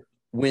think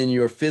when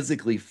you're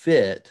physically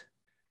fit,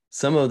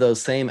 some of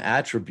those same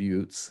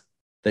attributes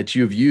that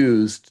you've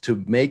used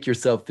to make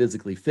yourself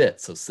physically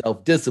fit, so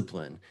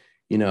self-discipline,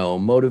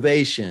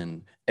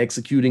 motivation,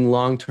 executing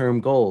long-term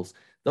goals,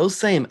 those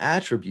same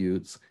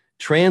attributes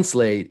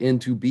translate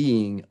into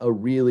being a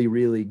really,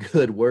 really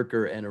good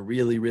worker and a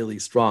really, really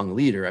strong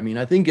leader. I mean,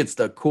 I think it's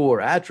the core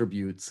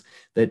attributes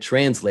that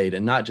translate,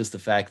 and not just the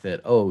fact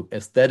that, oh,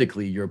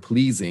 aesthetically you're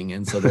pleasing.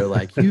 And so they're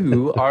like,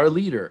 you are a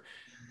leader.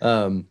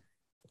 I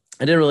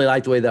didn't really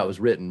like the way that was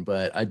written,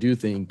 but I do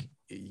think,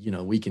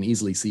 we can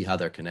easily see how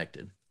they're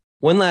connected.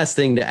 One last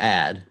thing to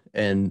add,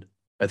 and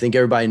I think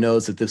everybody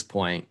knows at this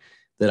point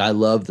that I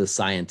love the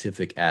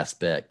scientific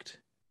aspect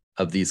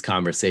of these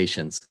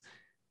conversations.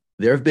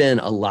 There have been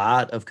a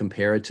lot of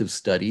comparative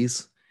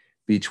studies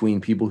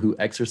between people who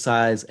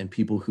exercise and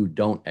people who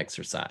don't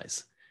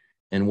exercise.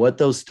 And what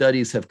those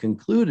studies have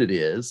concluded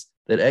is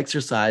that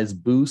exercise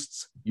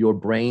boosts your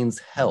brain's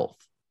health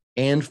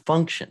and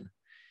function.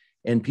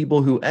 And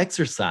people who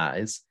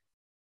exercise,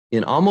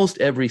 in almost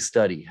every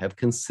study, have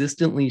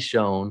consistently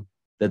shown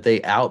that they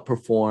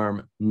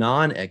outperform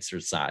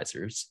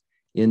non-exercisers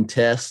in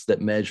tests that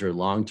measure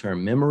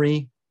long-term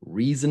memory,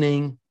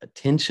 reasoning,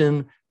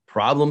 attention,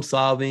 problem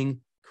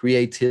solving,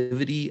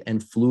 creativity,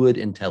 and fluid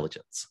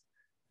intelligence.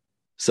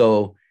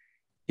 So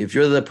if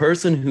you're the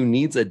person who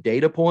needs a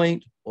data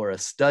point or a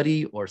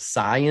study or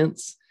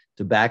science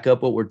to back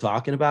up what we're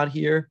talking about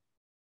here,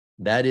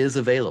 that is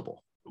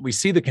available. We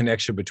see the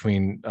connection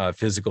between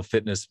physical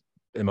fitness,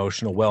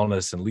 emotional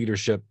wellness, and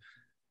leadership.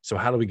 So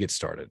how do we get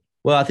started?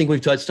 Well, I think we've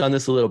touched on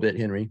this a little bit,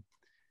 Henry.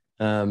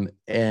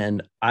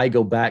 And I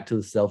go back to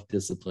the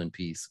self-discipline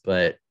piece,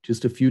 but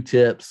just a few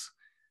tips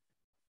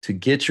to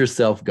get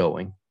yourself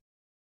going.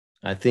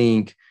 I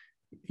think,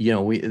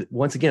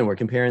 once again, we're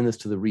comparing this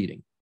to the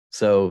reading.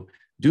 So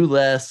do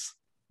less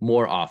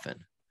more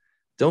often.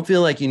 Don't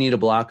feel like you need to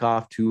block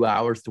off 2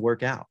 hours to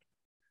work out.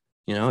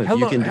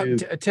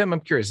 Tim, I'm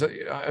curious.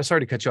 I'm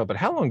sorry to cut you off, but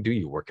how long do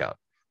you work out?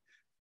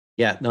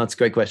 Yeah, no, it's a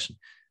great question.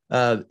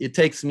 It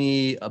takes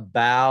me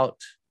about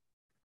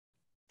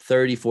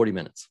 30, 40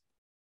 minutes.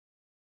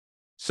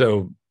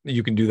 So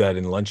you can do that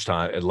at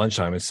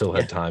lunchtime and still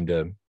have time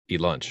to eat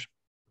lunch.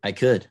 I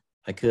could.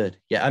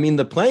 Yeah. I mean,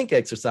 the plank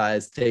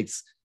exercise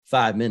takes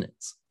 5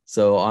 minutes.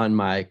 So on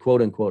my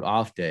quote unquote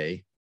off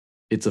day,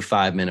 it's a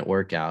 5-minute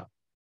workout.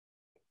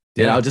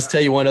 Yeah. And I'll just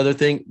tell you one other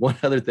thing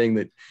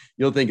that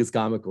you'll think is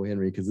comical,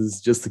 Henry, because this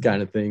is just the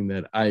kind of thing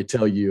that I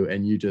tell you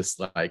and you just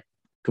like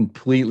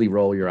completely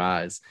roll your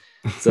eyes.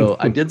 So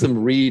I did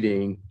some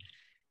reading,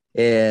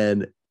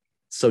 and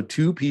so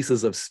 2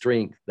 pieces of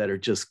strength that are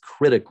just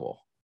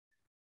critical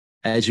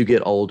as you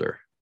get older.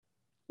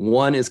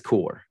 One is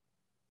core.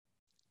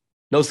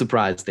 No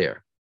surprise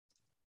there.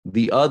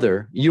 The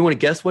other, you want to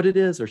guess what it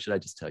is, or should I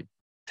just tell you?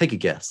 Take a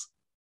guess.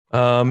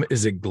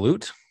 Is it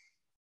glute?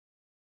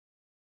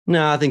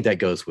 No, I think that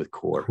goes with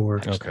core.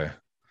 Okay.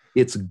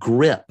 It's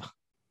grip.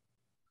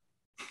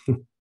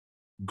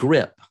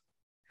 Grip.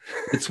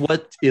 It's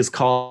what is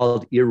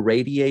called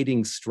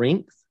irradiating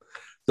strength.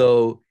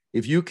 So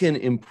if you can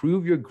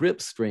improve your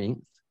grip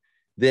strength,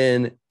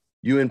 then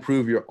you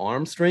improve your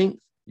arm strength,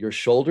 your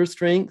shoulder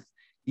strength,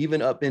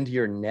 even up into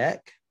your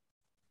neck.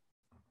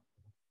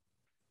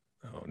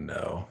 Oh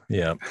no.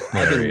 Yeah.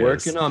 I've been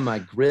working on my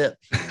grip.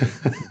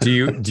 Do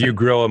you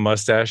grow a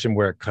mustache and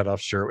wear a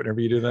cutoff shirt whenever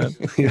you do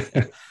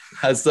that?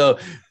 So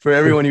for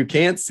everyone who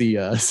can't see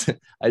us,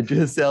 I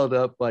just held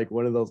up like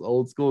one of those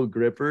old school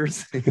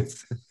grippers.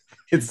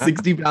 It's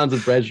 60 pounds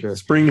of pressure.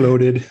 Spring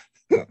loaded.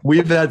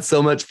 We've had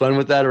so much fun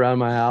with that around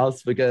my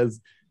house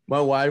because my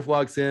wife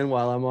walks in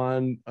while I'm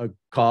on a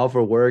call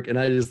for work and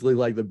I just look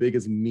like the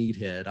biggest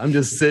meathead. I'm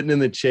just sitting in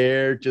the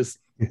chair, just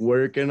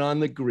working on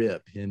the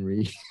grip,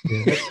 Henry.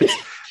 Yeah.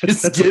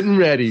 Just getting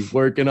ready,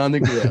 working on the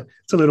grip.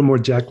 It's a little more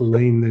Jack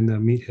LaLanne than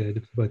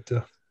Meathead, but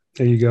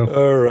there you go.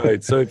 All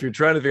right. So if you're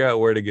trying to figure out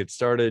where to get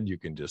started, you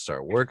can just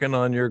start working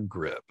on your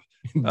grip.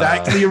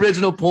 Back to the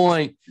original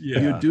point. Yeah.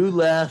 You do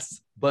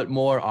less, but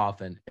more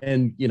often.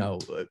 And,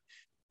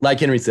 like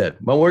Henry said,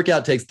 my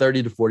workout takes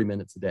 30 to 40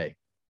 minutes a day.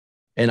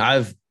 And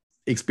I've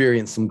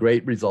experienced some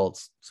great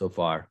results so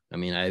far. I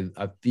mean,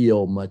 I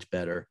feel much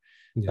better.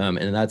 Yeah.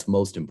 And that's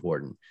most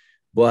important.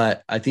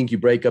 But I think you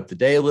break up the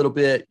day a little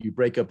bit, you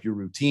break up your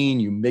routine,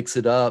 you mix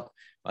it up.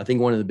 I think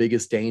one of the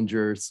biggest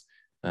dangers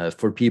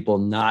for people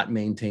not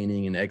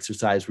maintaining an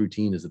exercise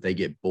routine is that they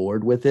get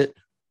bored with it.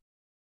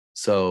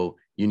 So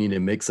you need to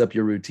mix up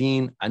your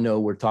routine. I know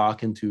we're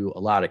talking to a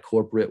lot of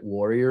corporate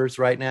warriors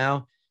right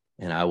now,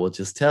 and I will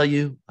just tell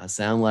you, I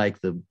sound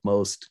like the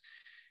most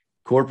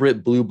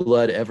corporate blue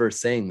blood ever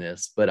saying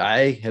this, but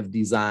I have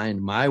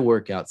designed my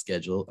workout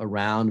schedule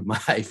around my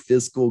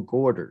fiscal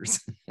quarters.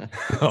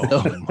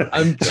 So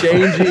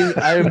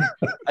I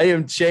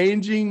am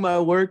changing my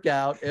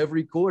workout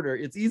every quarter.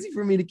 It's easy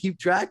for me to keep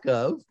track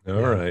of.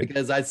 All right.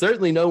 Because I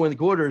certainly know when the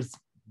quarters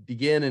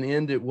begin and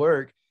end at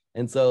work.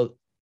 And so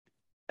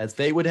as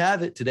fate would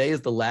have it, today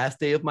is the last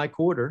day of my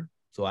quarter.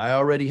 So I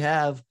already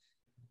have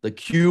the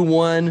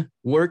Q1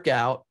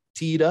 workout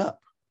teed up.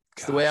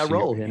 It's the way I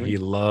roll, Henry. He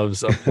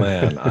loves a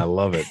plan. I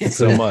love it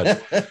so much.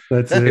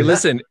 That's it. Hey,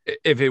 listen,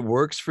 if it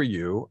works for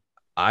you,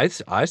 I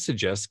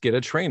suggest get a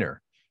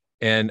trainer.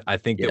 And I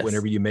think that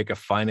whenever you make a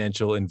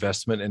financial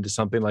investment into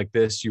something like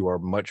this, you are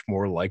much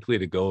more likely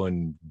to go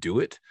and do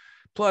it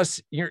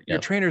Plus, your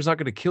trainer is not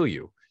going to kill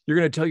you. You're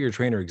going to tell your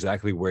trainer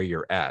exactly where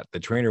you're at. The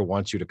trainer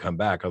wants you to come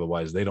back,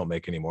 otherwise they don't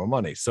make any more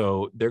money.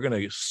 So they're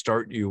going to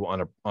start you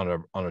on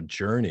a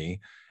journey,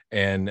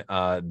 and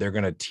they're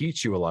going to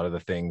teach you a lot of the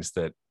things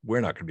that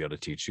we're not going to be able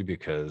to teach you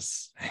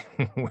because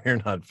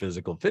we're not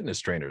physical fitness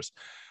trainers.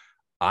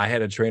 I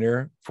had a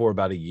trainer for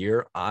about a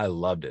year. I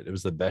loved it. It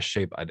was the best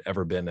shape I'd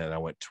ever been in. I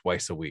went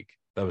twice a week.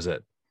 That was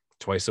it.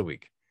 Twice a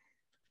week.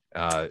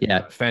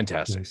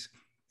 Fantastic. Nice.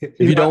 If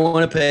you don't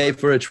want to pay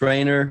for a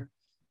trainer,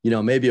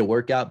 maybe a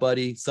workout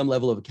buddy, some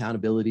level of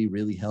accountability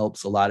really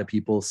helps a lot of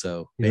people.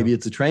 So maybe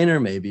it's a trainer,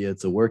 maybe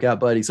it's a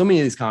workout buddy. So many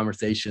of these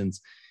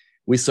conversations,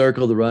 we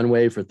circle the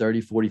runway for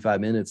 30,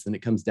 45 minutes. Then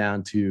it comes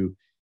down to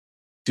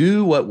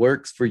do what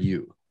works for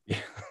you.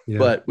 Yeah.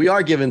 But we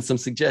are given some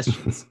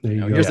suggestions.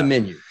 Here's a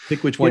menu.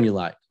 Pick which one you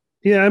like.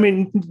 Yeah. I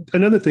mean,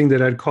 another thing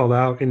that I'd call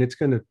out, and it's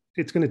going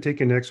to take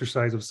an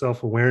exercise of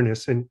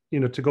self-awareness. And,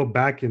 to go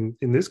back in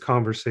this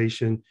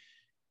conversation,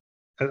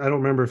 I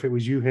don't remember if it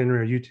was you, Henry,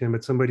 or you, Tim,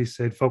 but somebody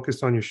said,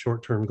 focus on your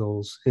short-term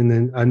goals. And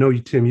then I know you,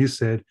 Tim, you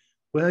said,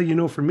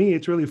 well, for me,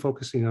 it's really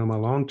focusing on my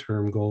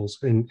long-term goals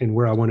and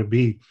where I want to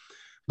be.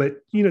 But,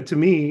 to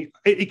me,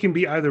 it can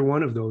be either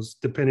one of those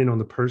depending on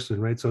the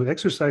person, right? So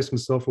exercise some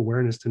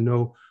self-awareness to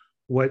know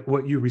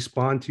what you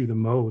respond to the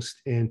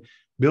most, and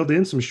build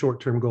in some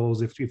short-term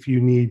goals if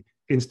you need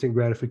instant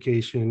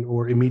gratification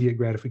or immediate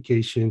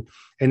gratification.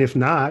 And if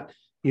not,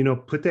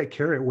 put that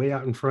carrot way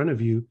out in front of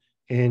you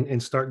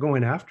and start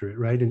going after it,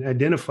 right? And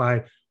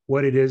identify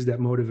what it is that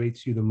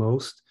motivates you the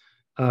most.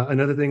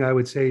 Another thing I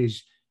would say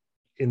is,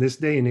 in this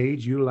day and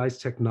age, utilize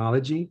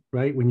technology,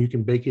 right? When you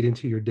can bake it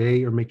into your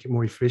day or make it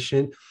more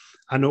efficient.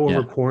 I know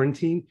over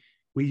quarantine,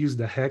 we used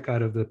the heck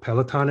out of the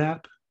Peloton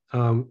app.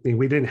 And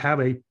we didn't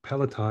have a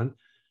Peloton,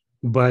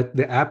 but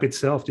the app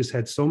itself just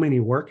had so many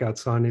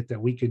workouts on it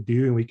that we could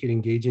do and we could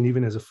engage in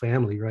even as a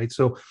family, right?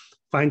 So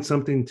find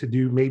something to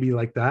do maybe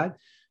like that.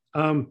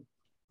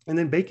 And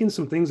then bake in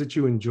some things that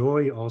you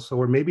enjoy also,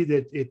 or maybe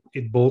that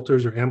it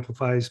bolsters or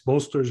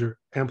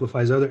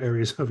amplifies other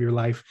areas of your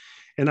life.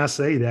 And I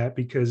say that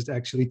because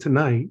actually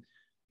tonight,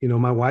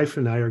 my wife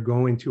and I are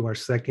going to our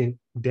second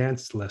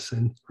dance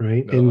lesson,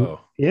 right? And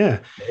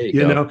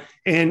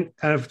and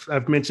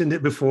I've mentioned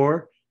it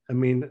before. I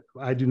mean,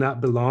 I do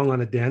not belong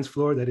on a dance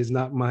floor. That is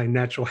not my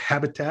natural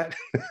habitat.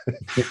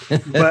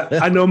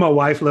 But I know my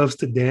wife loves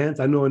to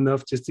dance. I know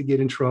enough just to get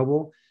in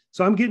trouble.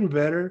 So I'm getting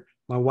better.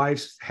 My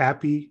wife's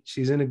happy.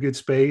 She's in a good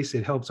space.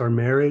 It helps our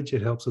marriage.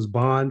 It helps us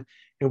bond.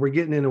 And we're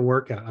getting in a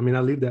workout. I mean, I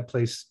leave that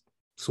place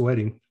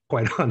sweating,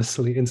 quite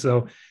honestly. And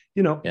so,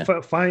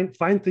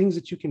 find things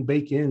that you can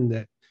bake in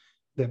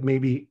that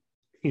maybe,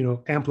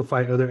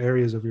 amplify other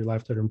areas of your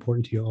life that are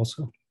important to you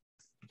also.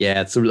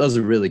 Yeah. So those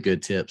are really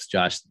good tips,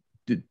 Josh.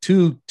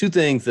 Two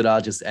things that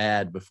I'll just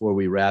add before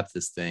we wrap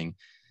this thing.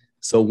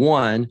 So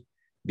one,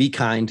 be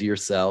kind to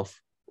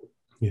yourself.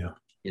 Yeah.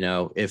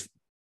 If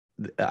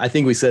I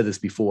think we said this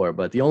before,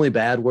 but the only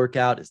bad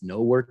workout is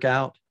no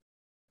workout.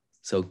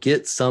 So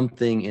get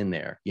something in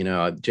there.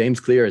 James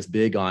Clear is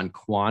big on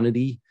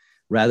quantity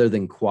rather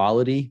than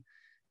quality.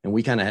 And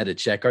we kind of had to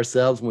check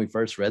ourselves when we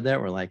first read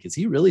that. We're like, is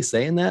he really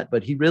saying that?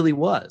 But he really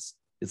was.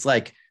 It's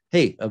like,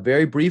 hey, a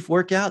very brief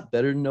workout,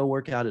 better than no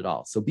workout at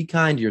all. So be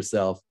kind to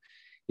yourself.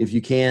 If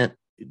you can't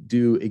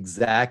do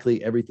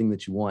exactly everything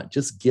that you want,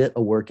 just get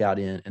a workout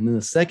in. And then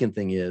the second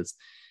thing is,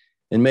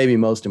 and maybe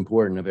most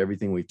important of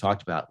everything we've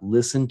talked about,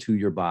 listen to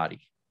your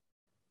body.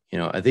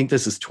 I think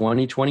this is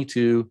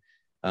 2022.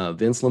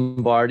 Vince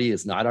Lombardi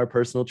is not our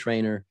personal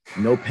trainer.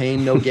 No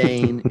pain, no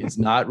gain is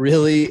not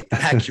really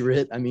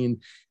accurate. I mean,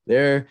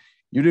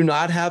 you do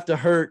not have to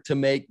hurt to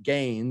make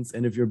gains.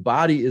 And if your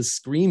body is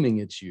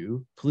screaming at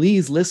you,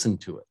 please listen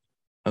to it.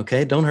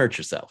 Okay. Don't hurt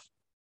yourself.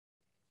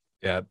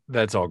 Yeah,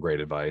 that's all great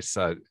advice.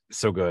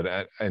 So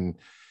good. And,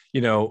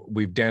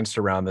 we've danced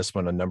around this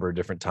one a number of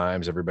different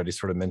times. Everybody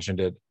sort of mentioned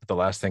it. But the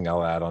last thing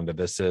I'll add onto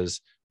this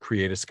is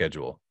create a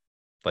schedule.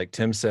 Like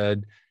Tim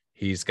said,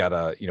 he's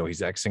got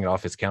he's Xing it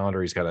off his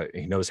calendar.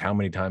 He knows how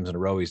many times in a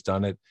row he's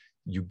done it.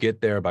 You get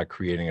there by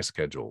creating a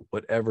schedule,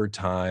 whatever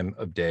time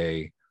of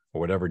day or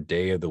whatever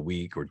day of the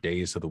week or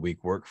days of the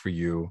week work for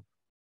you,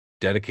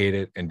 dedicate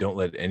it and don't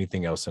let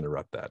anything else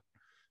interrupt that.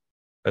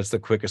 That's the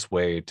quickest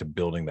way to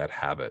building that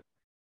habit.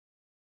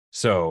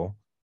 So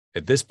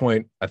at this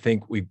point, I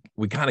think we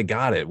kind of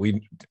got it.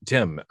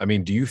 Tim, I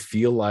mean, do you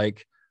feel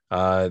like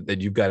that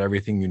you've got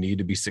everything you need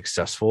to be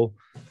successful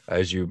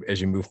as you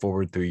move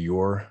forward through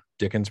your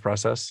Dickens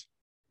process?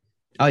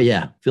 Oh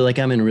yeah. I feel like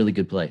I'm in a really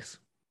good place.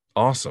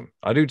 Awesome.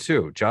 I do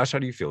too. Josh, how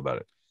do you feel about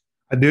it?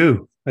 I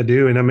do.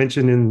 And I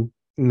mentioned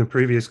in the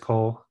previous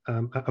call,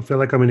 I feel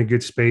like I'm in a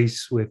good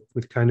space with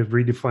kind of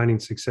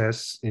redefining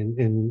success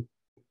and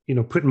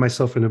putting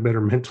myself in a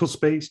better mental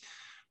space.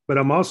 But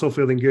I'm also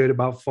feeling good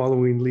about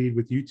following lead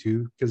with you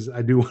two, because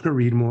I do want to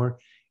read more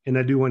and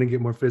I do want to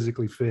get more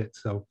physically fit.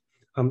 So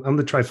I'm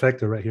the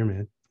trifecta right here,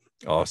 man.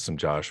 Awesome,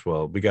 Josh.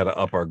 Well, we got to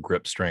up our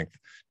grip strength.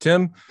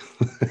 Tim,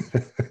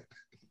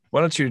 Why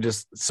don't you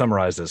just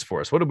summarize this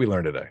for us? What did we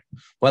learn today?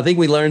 Well, I think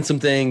we learned some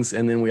things,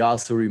 and then we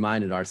also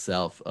reminded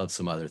ourselves of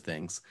some other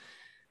things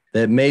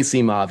that may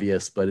seem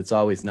obvious, but it's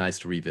always nice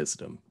to revisit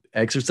them.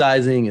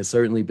 Exercising is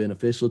certainly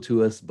beneficial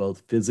to us,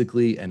 both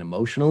physically and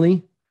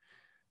emotionally.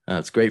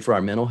 It's great for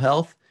our mental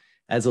health.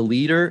 As a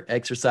leader,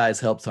 exercise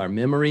helps our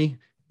memory,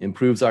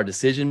 improves our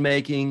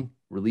decision-making,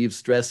 relieves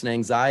stress and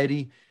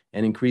anxiety,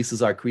 and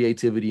increases our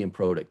creativity and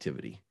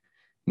productivity.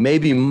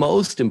 Maybe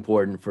most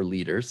important for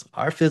leaders,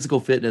 our physical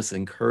fitness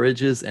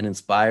encourages and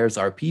inspires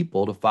our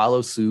people to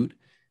follow suit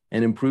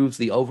and improves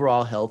the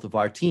overall health of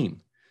our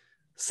team.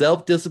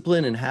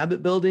 Self-discipline and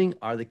habit building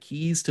are the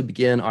keys to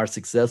begin our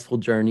successful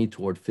journey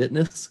toward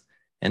fitness.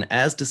 And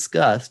as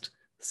discussed,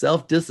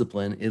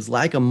 self-discipline is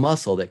like a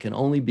muscle that can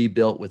only be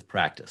built with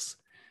practice.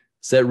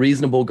 Set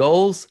reasonable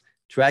goals,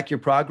 track your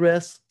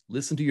progress,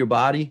 listen to your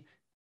body,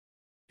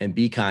 and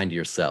be kind to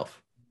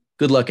yourself.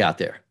 Good luck out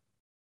there.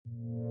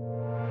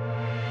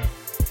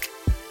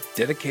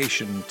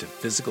 Dedication to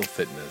physical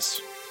fitness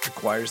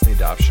requires the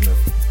adoption of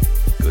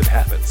good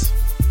habits.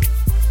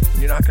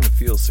 And you're not going to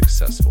feel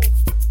successful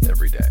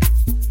every day,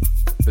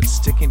 but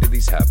sticking to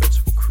these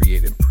habits will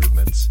create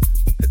improvements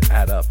that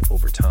add up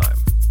over time.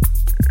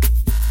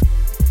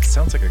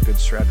 Sounds like a good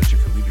strategy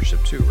for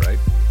leadership too, right?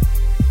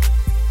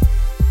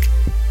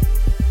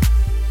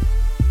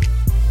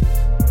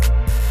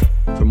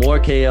 For more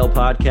KL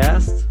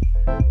podcasts,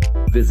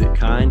 visit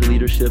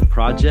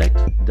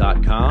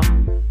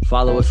kindleadershipproject.com,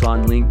 follow us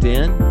on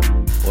LinkedIn,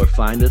 or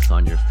find us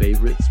on your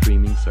favorite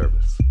streaming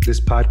service. This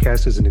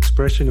podcast is an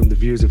expression of the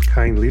views of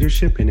Kind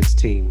Leadership and its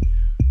team.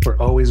 We're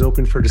always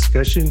open for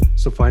discussion,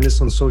 so find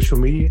us on social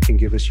media and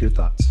give us your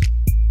thoughts.